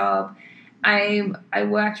government job. I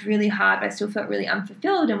worked really hard, but I still felt really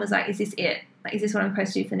unfulfilled and was like, is this it? Like, is this what I'm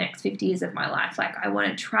supposed to do for the next 50 years of my life? Like, I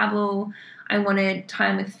wanted travel. I wanted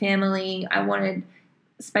time with family. I wanted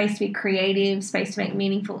space to be creative, space to make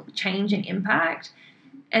meaningful change and impact.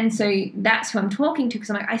 And so that's who I'm talking to,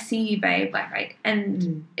 because I'm like, I see you, babe. Like,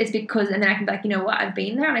 it's because, and then I can be like, you know what, I've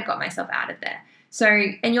been there and I got myself out of there. So,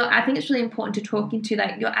 and I think it's really important to talk into,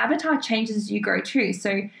 like, your avatar changes as you grow too.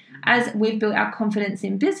 So as we've built our confidence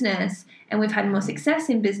in business and we've had more success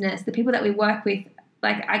in business, the people that we work with,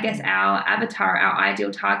 like, I guess our avatar, our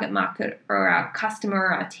ideal target market, or our customer,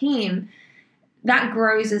 or our team, that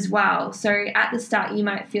grows as well. So at the start, you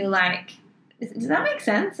might feel like, does that make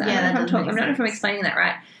sense? Yeah, I don't know if I'm explaining that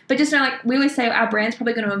right. But just know, like, we always say our brand's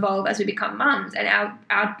probably going to evolve as we become mums, and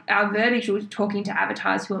our verbiage will be talking to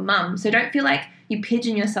avatars who are mums. So don't feel like you're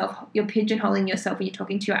pigeonholing yourself when you're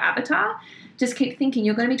talking to your avatar. Just keep thinking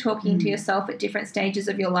you're going to be talking to yourself at different stages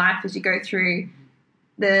of your life as you go through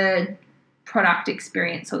the product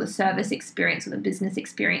experience or the service experience or the business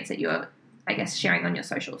experience that you're, I guess, sharing on your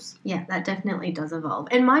socials. Yeah, that definitely does evolve.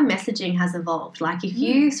 And my messaging has evolved. Like, if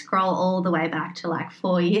you scroll all the way back to like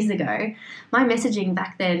 4 years ago, my messaging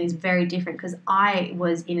back then is very different because I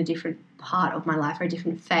was in a different part of my life, or a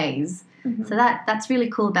different phase. Mm-hmm. So that's really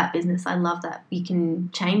cool about business. I love that you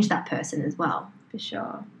can change that person as well. For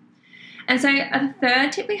sure. And so the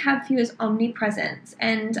third tip we have for you is omnipresence.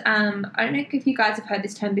 And I don't know if you guys have heard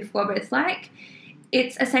this term before, but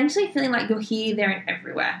it's essentially feeling like you're here, there, and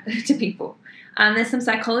everywhere to people. There's some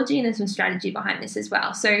psychology and there's some strategy behind this as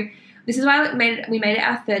well. So this is why we made it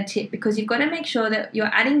our third tip, because you've got to make sure that you're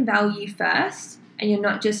adding value first and you're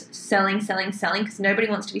not just selling, because nobody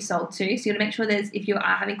wants to be sold to. So you got to make sure if you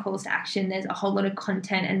are having calls to action, there's a whole lot of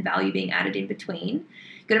content and value being added in between.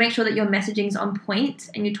 You've got to make sure that your messaging is on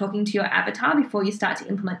point and you're talking to your avatar before you start to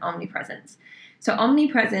implement omnipresence. So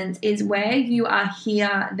omnipresence is where you are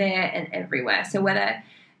here, there, and everywhere. So whether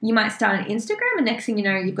you might start on Instagram and next thing you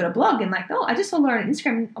know, you've got a blog and like, oh, I just saw Laura on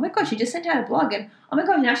Instagram. Oh my gosh, she just sent out a blog, and oh my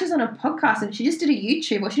gosh, now she's on a podcast and she just did a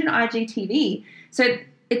YouTube, or she did an IGTV. So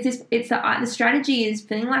the strategy is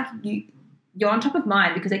feeling like you're on top of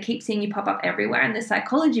mind because they keep seeing you pop up everywhere. And the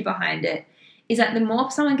psychology behind it is that the more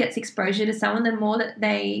someone gets exposure to someone, the more that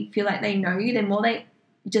they feel like they know you, the more they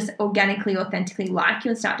just organically, authentically like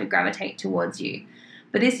you and start to gravitate towards you.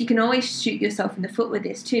 But this, you can always shoot yourself in the foot with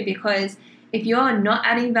this too, because if you're not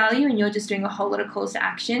adding value and you're just doing a whole lot of calls to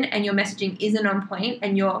action and your messaging isn't on point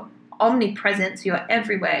and you're omnipresent, so you're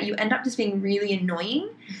everywhere, you end up just being really annoying,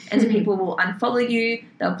 and so people will unfollow you,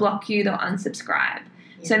 they'll block you, they'll unsubscribe.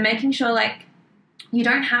 Yeah. So making sure, like, you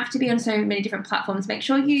don't have to be on so many different platforms. Make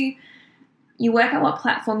sure you work out what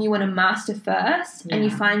platform you want to master first, and you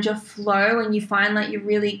find your flow, and you find like you're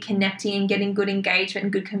really connecting and getting good engagement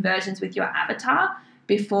and good conversions with your avatar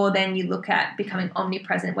before then you look at becoming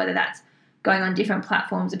omnipresent, whether that's going on different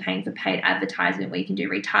platforms or paying for paid advertisement where you can do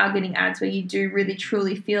retargeting ads, where you do really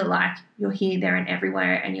truly feel like you're here, there, and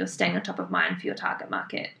everywhere, and you're staying on top of mind for your target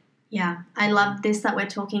market. Yeah, I love this that we're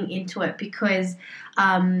talking into it, because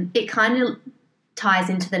it kind of ties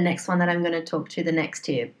into the next one that I'm going to talk to, the next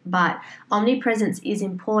tip. But omnipresence is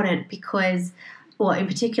important because, well, in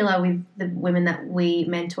particular with the women that we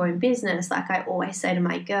mentor in business, like I always say to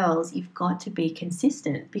my girls, you've got to be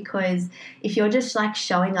consistent, because if you're just like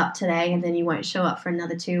showing up today and then you won't show up for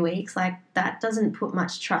another 2 weeks, like that doesn't put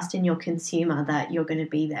much trust in your consumer that you're going to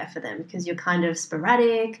be there for them, because you're kind of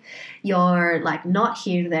sporadic, you're like not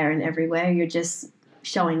here, there, and everywhere, you're just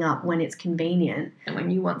showing up when it's convenient. And when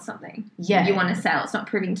you want something. Yeah. You want to sell. It's not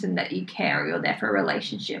proving to them that you care or you're there for a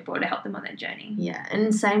relationship or to help them on their journey. Yeah.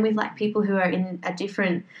 And same with like people who are in a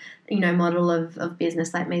different, model of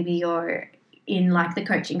business. Like maybe you're in like the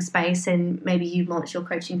coaching space and maybe you launch your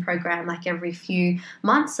coaching program like every few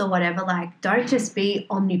months or whatever. Like, don't just be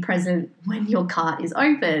omnipresent when your cart is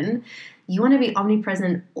open. You want to be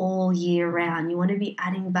omnipresent all year round. You want to be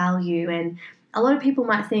adding value. And a lot of people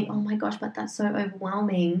might think, oh my gosh, but that's so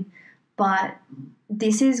overwhelming. But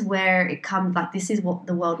this is where it comes, like this is what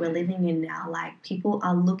the world we're living in now. Like people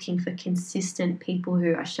are looking for consistent people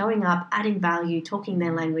who are showing up, adding value, talking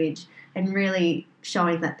their language, and really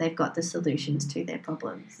showing that they've got the solutions to their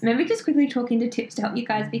problems. Maybe just quickly talk into tips to help you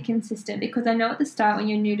guys be consistent, because I know at the start when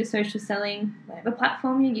you're new to social selling, whatever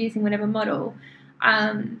platform you're using, whatever model,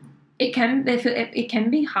 it can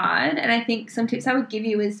be hard. And I think some tips I would give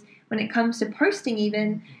you is when it comes to posting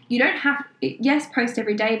even, you don't have, yes, post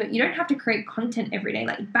every day, but you don't have to create content every day,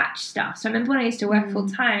 like batch stuff. So I remember when I used to work full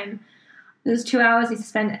time, there was 2 hours I used to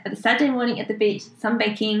spend at the Saturday morning at the beach,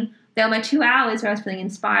 sunbaking. There were my 2 hours where I was feeling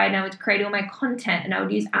inspired and I would create all my content and I would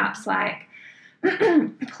use apps like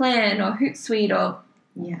Plan or Hootsuite or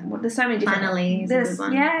there's so many different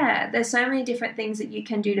there's so many different things that you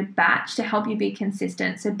can do to batch to help you be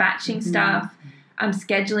consistent. So batching stuff,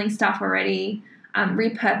 scheduling stuff already,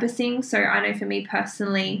 repurposing. So I know for me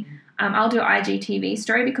personally, I'll do IGTV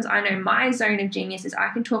story because I know my zone of genius is I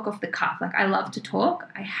can talk off the cuff. Like I love to talk.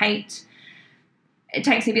 It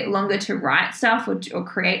takes a bit longer to write stuff or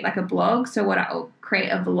create like a blog. So I'll create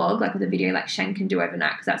a vlog like with a video like Shen can do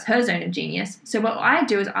overnight because that's her zone of genius. So what I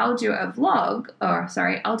do is I'll do an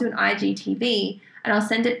IGTV and I'll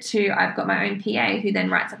send it to, I've got my own PA who then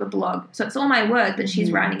writes up a blog. So it's all my words, but she's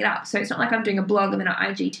writing it up. So it's not like I'm doing a blog and then an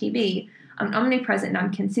IGTV. I'm omnipresent and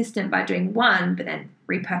I'm consistent by doing one, but then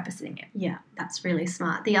repurposing it. Yeah, that's really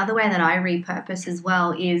smart. The other way that I repurpose as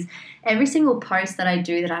well is every single post that I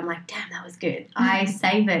do that I'm like, damn, that was good. I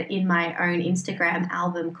save it in my own Instagram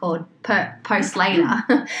album called Post Later.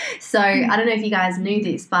 So I don't know if you guys knew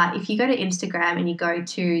this, but if you go to Instagram and you go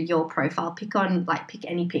to your profile, pick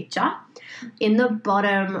any picture. In the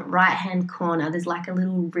bottom right-hand corner, there's like a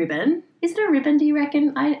little ribbon. Is it a ribbon, do you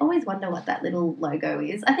reckon? I always wonder what that little logo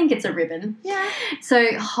is. I think it's a ribbon. Yeah.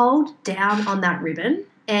 So hold down on that ribbon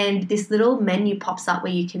and this little menu pops up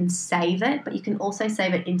where you can save it, but you can also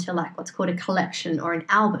save it into like what's called a collection or an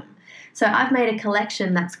album. So I've made a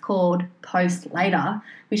collection that's called Post Later,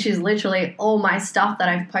 which is literally all my stuff that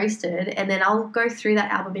I've posted. And then I'll go through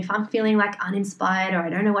that album if I'm feeling like uninspired or I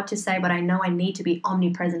don't know what to say, but I know I need to be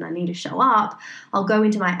omnipresent, I need to show up. I'll go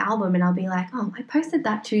into my album and I'll be like, oh, I posted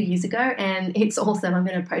that 2 years ago and it's awesome. I'm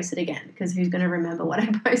going to post it again because who's going to remember what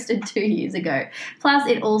I posted 2 years ago? Plus,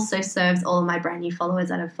 it also serves all of my brand new followers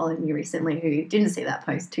that have followed me recently who didn't see that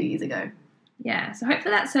post 2 years ago. Yeah, so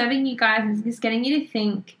hopefully that's serving you guys and just getting you to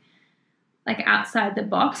think like outside the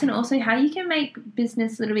box and also how you can make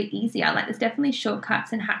business a little bit easier. Like there's definitely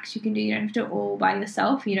shortcuts and hacks you can do. You don't have to do it all by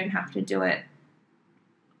yourself. You don't have to do it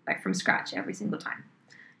like from scratch every single time.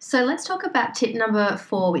 So let's talk about tip number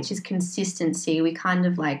 4, which is consistency. We kind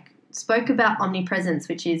of like spoke about omnipresence,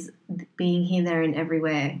 which is being here, there and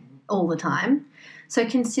everywhere all the time. So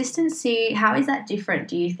consistency, how is that different,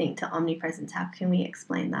 do you think, to omnipresence? How can we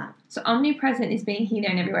explain that? So omnipresent is being here,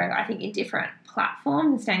 there and everywhere, I think, in different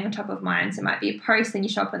platforms and staying on top of mind. So it might be a post and you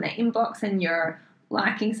show up in their inbox and you're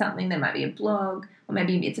liking something. There might be a blog or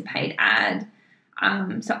maybe it's a paid ad.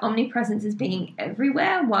 So omnipresence is being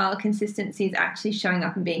everywhere while consistency is actually showing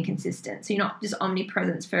up and being consistent. So you're not just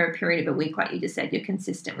omnipresence for a period of a week like you just said. You're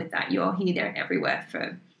consistent with that. You're here, there and everywhere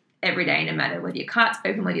for every day, no matter whether your cart's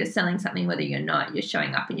open, whether you're selling something, whether you're not. You're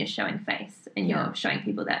showing up and you're showing face and you're showing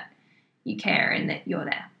people that you care and that you're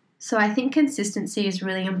there. So I think consistency is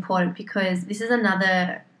really important because this is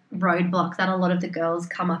another roadblock that a lot of the girls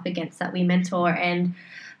come up against that we mentor, and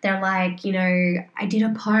they're like, I did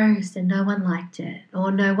a post and no one liked it,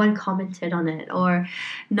 or no one commented on it, or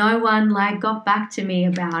no one got back to me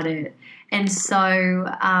about it. And so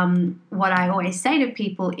what I always say to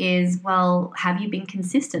people is, well, have you been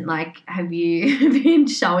consistent? Like, have you been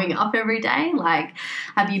showing up every day? Like,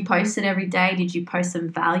 have you posted every day? Did you post some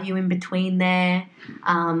value in between there?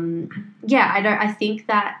 I think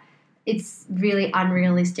that it's really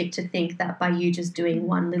unrealistic to think that by you just doing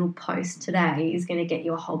one little post today is going to get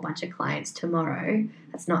you a whole bunch of clients tomorrow.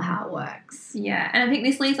 That's not how it works. Yeah, and I think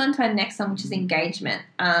this leads on to our next one, which is engagement.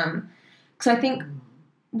 So I think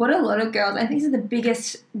what a lot of girls, I think this is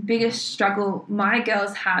the biggest struggle my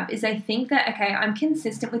girls have, is they think that, okay, I'm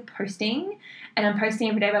consistent with posting and I'm posting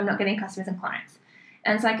every day, but I'm not getting customers and clients.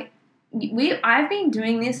 And it's like, I've been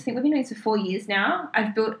doing this. I think we've been doing this for 4 years now.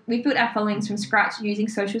 We've built our followings from scratch using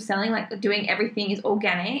social selling, like doing everything is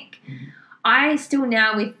organic. I still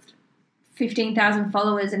now with 15,000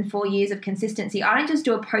 followers and 4 years of consistency, I don't just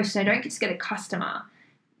do a post and I don't just get a customer.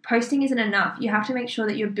 Posting isn't enough. You have to make sure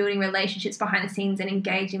that you're building relationships behind the scenes and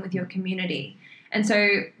engaging with your community. And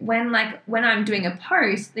so when I'm doing a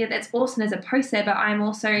post, that's awesome, there's a post there, but I'm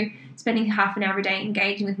also spending half an hour a day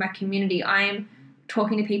engaging with my community. I am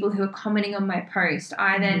talking to people who are commenting on my post.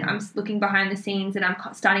 I'm looking behind the scenes and I'm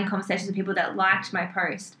starting conversations with people that liked my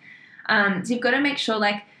post. So you've got to make sure,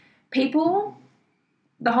 like, people,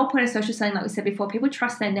 the whole point of social selling, like we said before, people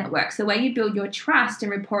trust their network. So the way you build your trust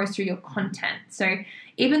and rapport is through your content. So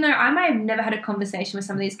even though I might have never had a conversation with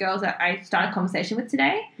some of these girls that I started a conversation with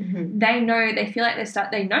today, they feel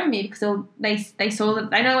like they know me because they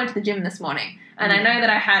know I went to the gym this morning. And I know that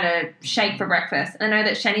I had a shake for breakfast. And I know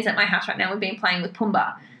that Shani's at my house right now. We've been playing with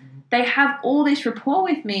Pumbaa. They have all this rapport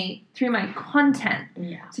with me through my content.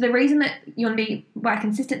 Yeah. So the reason that why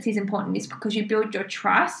consistency is important is because you build your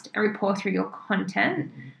trust and rapport through your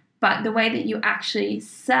content. But the way that you actually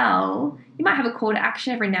sell, you might have a call to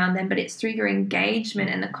action every now and then, but it's through your engagement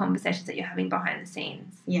and the conversations that you're having behind the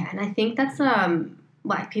scenes. Yeah, and I think that's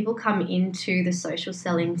like people come into the social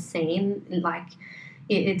selling scene like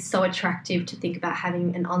it's so attractive to think about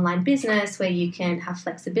having an online business where you can have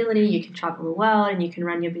flexibility, you can travel the world, and you can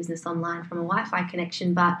run your business online from a Wi-Fi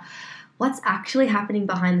connection. But what's actually happening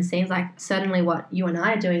behind the scenes, like certainly what you and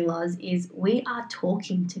I are doing, Loz, is we are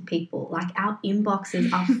talking to people. Like our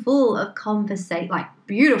inboxes are full of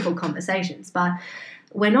beautiful conversations, but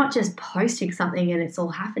we're not just posting something and it's all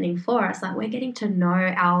happening for us. Like we're getting to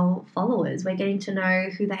know our followers. We're getting to know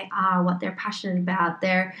who they are, what they're passionate about,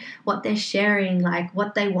 what they're sharing, like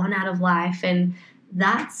what they want out of life. And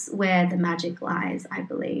that's where the magic lies, I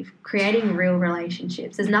believe, creating real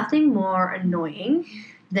relationships. There's nothing more annoying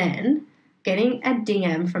than getting a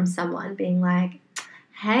DM from someone being like,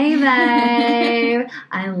 hey, babe,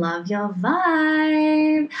 I love your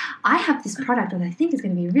vibe. I have this product that I think is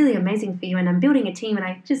going to be really amazing for you, and I'm building a team, and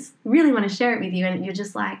I just really want to share it with you. And you're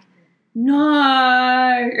just like,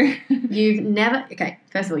 no. You've never... Okay,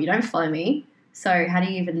 first of all, you don't follow me, so how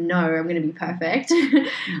do you even know I'm going to be perfect? You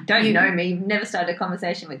don't know me. You've never started a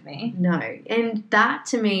conversation with me. No. And that,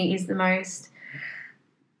 to me, is the most...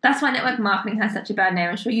 That's why network marketing has such a bad name.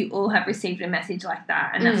 I'm sure you all have received a message like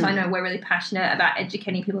that. And that's why I know we're really passionate about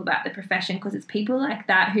educating people about the profession, because it's people like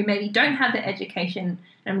that who maybe don't have the education.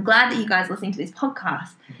 And I'm glad that you guys are listening to this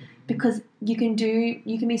podcast, because you can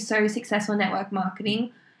be so successful in network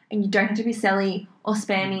marketing and you don't have to be silly or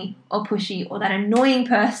spammy or pushy or that annoying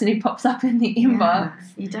person who pops up in the inbox.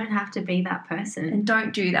 Yeah, you don't have to be that person. And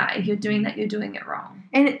don't do that. If you're doing that, you're doing it wrong.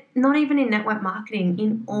 And not even in network marketing,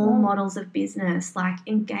 in all models of business, like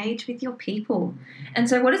engage with your people. And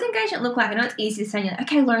so what does engagement look like? I know it's easy to say, you're like,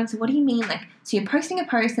 okay, Lauren, so what do you mean? Like, so you're posting a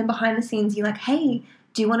post and behind the scenes you're like, hey,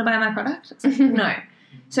 do you want to buy my product? It's like, no.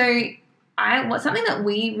 So something that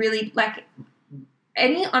we really like,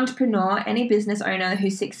 any entrepreneur, any business owner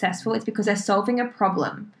who's successful, it's because they're solving a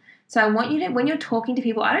problem. So I want you to, when you're talking to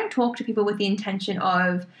people, I don't talk to people with the intention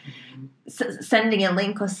of sending a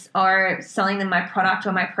link or selling them my product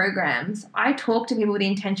or my programs. I talk to people with the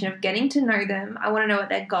intention of getting to know them. I want to know what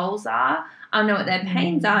their goals are. I want to know what their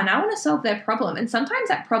pains are, and I want to solve their problem. And sometimes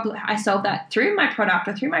that problem, I solve that through my product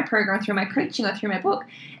or through my program, through my coaching or through my book.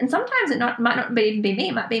 And sometimes might not even be me.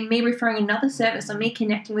 It might be me referring another service or me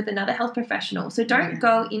connecting with another health professional. So don't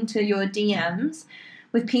go into your DMs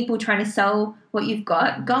with people trying to sell what you've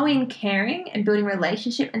got. Go in caring and building a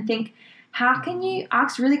relationship and think, how can you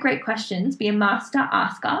ask really great questions, be a master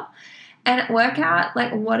asker, and work out,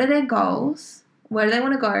 like, what are their goals? Where do they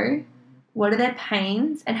want to go? What are their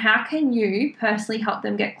pains? And how can you personally help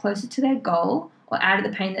them get closer to their goal or out of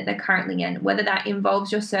the pain that they're currently in, whether that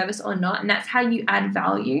involves your service or not? And that's how you add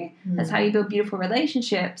value. That's how you build beautiful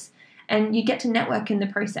relationships. And you get to network in the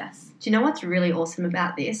process. Do you know what's really awesome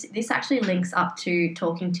about this? This actually links up to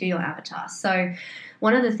talking to your avatar. So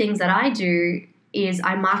one of the things that I do is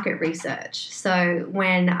I market research. So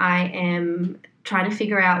when I am trying to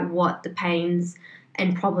figure out what the pains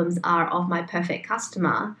and problems are of my perfect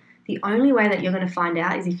customer, the only way that you're going to find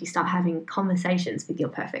out is if you start having conversations with your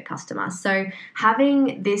perfect customer. So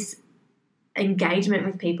having this engagement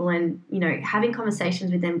with people and, having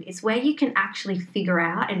conversations with them is where you can actually figure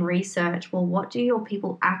out and research, well, what do your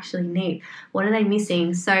people actually need? What are they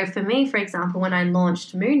missing? So for me, for example, when I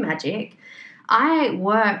launched Moon Magic, I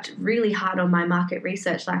worked really hard on my market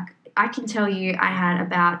research. Like, I can tell you I had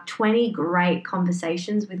about 20 great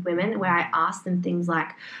conversations with women where I asked them things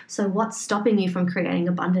like, so what's stopping you from creating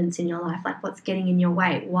abundance in your life? Like, what's getting in your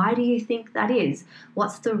way? Why do you think that is?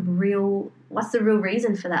 What's the real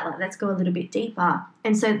reason for that? Like, let's go a little bit deeper.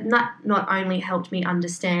 And so that not only helped me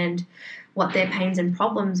understand what their pains and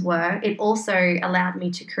problems were, it also allowed me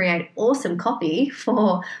to create awesome copy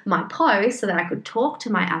for my post so that I could talk to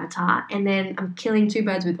my avatar. And then I'm killing two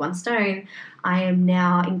birds with one stone. I am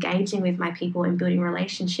now engaging with my people and building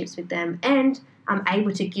relationships with them, and I'm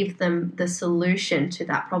able to give them the solution to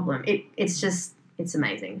that problem. It's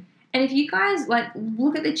amazing. And if you guys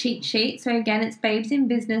look at the cheat sheet, so again, it's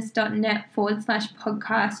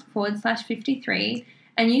babesinbusiness.net/podcast/53,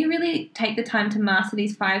 and you really take the time to master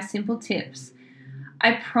these 5 simple tips,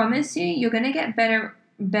 I promise you're going to get better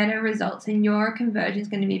results, and your conversion is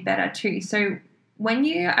going to be better too. So when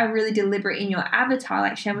you are really deliberate in your avatar,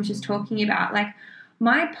 like Shan was just talking about, like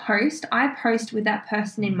I post with that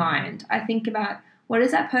person in mind. I think about, what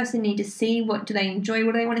does that person need to see? What do they enjoy?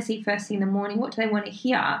 What do they want to see first thing in the morning? What do they want to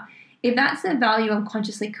hear? If that's the value I'm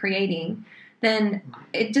consciously creating, then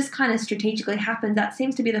it just kind of strategically happens. That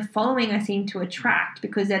seems to be the following I seem to attract,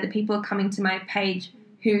 because they're the people coming to my page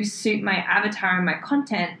who suit my avatar and my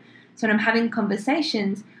content. So when I'm having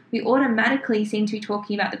conversations, we automatically seem to be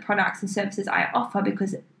talking about the products and services I offer,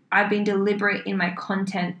 because I've been deliberate in my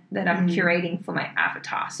content that I'm curating for my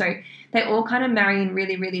avatar. So they all kind of marry in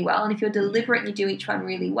really, really well. And if you're deliberate and you do each one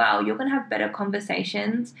really well, you're going to have better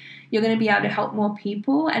conversations. You're going to be able to help more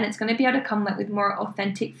people, and it's going to be able to come with more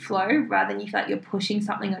authentic flow, rather than you feel like you're pushing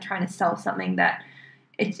something or trying to sell something that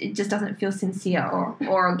it just doesn't feel sincere or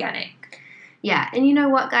organic. Yeah, and you know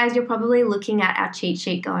what, guys? You're probably looking at our cheat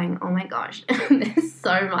sheet going, oh my gosh, there's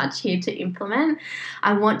so much here to implement.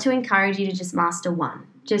 I want to encourage you to just master one.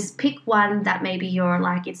 Just pick one that maybe you're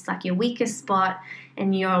like, it's like your weakest spot,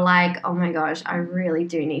 and you're like, oh my gosh, I really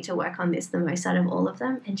do need to work on this the most out of all of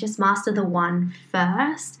them, and just master the one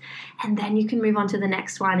first, and then you can move on to the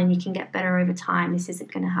next one, and you can get better over time. This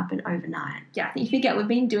isn't going to happen overnight. Yeah, you forget we've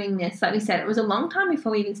been doing this, like we said, it was a long time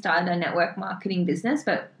before we even started our network marketing business,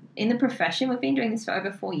 but in the profession, we've been doing this for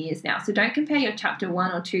over 4 years now. So don't compare your chapter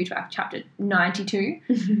 1 or 2 to our chapter 92.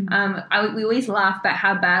 We always laugh about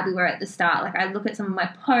how bad we were at the start. Like, I look at some of my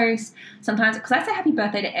posts sometimes, because I say happy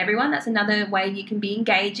birthday to everyone. That's another way you can be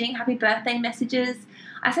engaging. Happy birthday messages.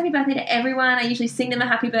 I say happy birthday to everyone. I usually sing them a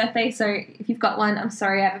happy birthday. So if you've got one, I'm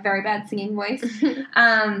sorry, I have a very bad singing voice.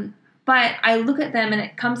 But I look at them and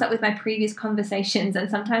it comes up with my previous conversations, and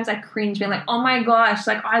sometimes I cringe, being like, oh my gosh,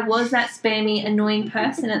 like I was that spammy, annoying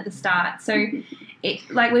person at the start. So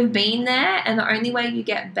we've been there, and the only way you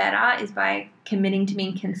get better is by committing to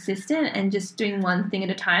being consistent and just doing one thing at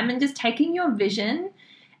a time, and just taking your vision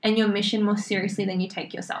and your mission more seriously than you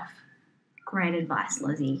take yourself. Great advice,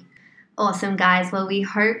 Lizzie. Awesome, guys. Well, we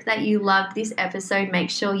hope that you loved this episode. Make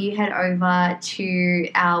sure you head over to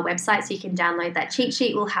our website so you can download that cheat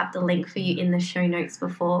sheet. We'll have the link for you in the show notes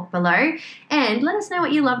below. And let us know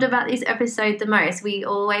what you loved about this episode the most. We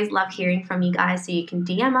always love hearing from you guys, so you can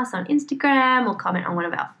DM us on Instagram or comment on one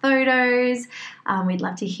of our photos. We'd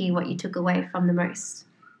love to hear what you took away from the most.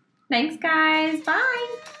 Thanks, guys.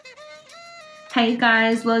 Bye. Hey,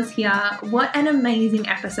 guys. Loz here. What an amazing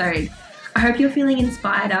episode. I hope you're feeling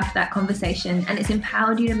inspired after that conversation, and it's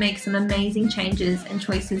empowered you to make some amazing changes and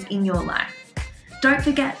choices in your life. Don't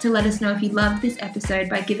forget to let us know if you loved this episode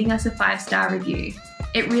by giving us a 5-star review.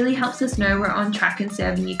 It really helps us know we're on track and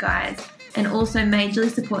serving you guys, and also majorly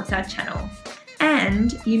supports our channel.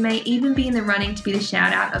 And you may even be in the running to be the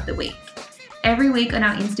shout out of the week. Every week on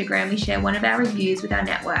our Instagram, we share one of our reviews with our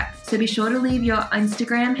network, so be sure to leave your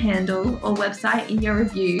Instagram handle or website in your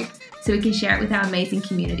review so we can share it with our amazing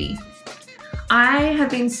community. I have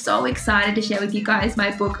been so excited to share with you guys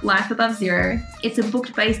my book, Life Above Zero. It's a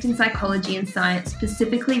book based in psychology and science,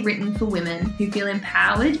 specifically written for women who feel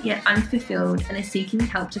empowered yet unfulfilled and are seeking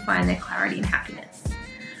help to find their clarity and happiness.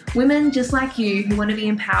 Women just like you who want to be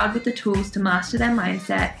empowered with the tools to master their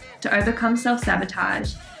mindset, to overcome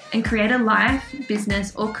self-sabotage, and create a life,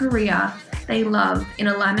 business, or career they love in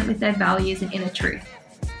alignment with their values and inner truth.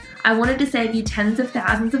 I wanted to save you tens of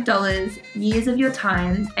thousands of dollars, years of your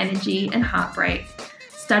time, energy, and heartbreak,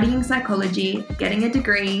 studying psychology, getting a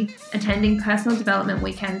degree, attending personal development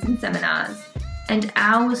weekends and seminars, and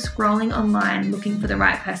hours scrolling online looking for the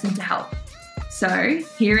right person to help. So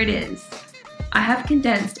here it is. I have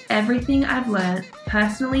condensed everything I've learned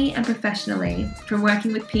personally and professionally from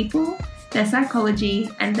working with people, their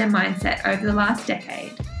psychology, and their mindset over the last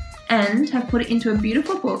decade, and have put it into a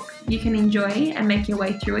beautiful book you can enjoy and make your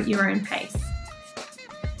way through at your own pace.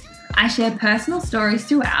 I share personal stories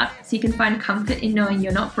throughout so you can find comfort in knowing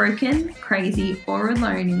you're not broken, crazy, or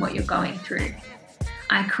alone in what you're going through.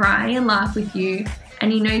 I cry and laugh with you,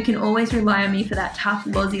 and you know you can always rely on me for that tough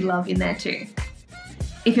Aussie love in there too.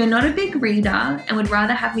 If you're not a big reader and would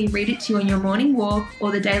rather have me read it to you on your morning walk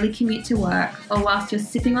or the daily commute to work, or whilst you're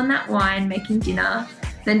sipping on that wine making dinner,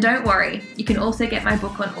 then don't worry, you can also get my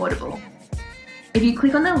book on Audible. If you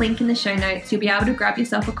click on the link in the show notes, you'll be able to grab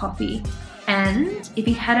yourself a copy. And if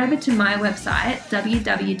you head over to my website,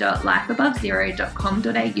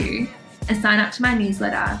 www.lifeabovezero.com.au, and sign up to my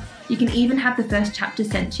newsletter, you can even have the first chapter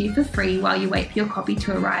sent to you for free while you wait for your copy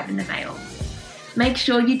to arrive in the mail. Make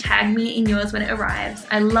sure you tag me in yours when it arrives.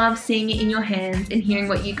 I love seeing it in your hands and hearing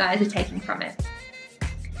what you guys are taking from it.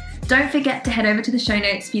 Don't forget to head over to the show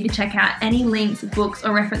notes for you to check out any links, books,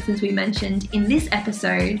 or references we mentioned in this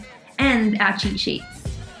episode and our cheat sheets.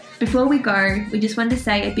 Before we go, we just wanted to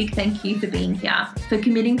say a big thank you for being here, for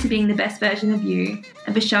committing to being the best version of you,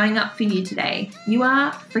 and for showing up for you today. You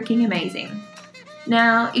are freaking amazing.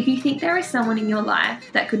 Now, if you think there is someone in your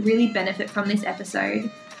life that could really benefit from this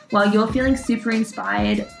episode, while you're feeling super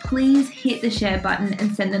inspired, please hit the share button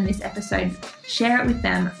and send them this episode. Share it with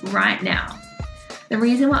them right now. The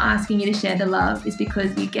reason we're asking you to share the love is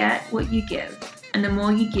because you get what you give, and the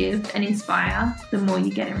more you give and inspire, the more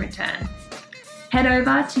you get in return. Head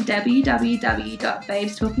over to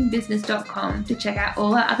www.babestalkingbusiness.com to check out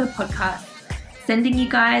all our other podcasts. Sending you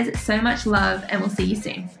guys so much love, and we'll see you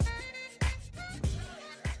soon.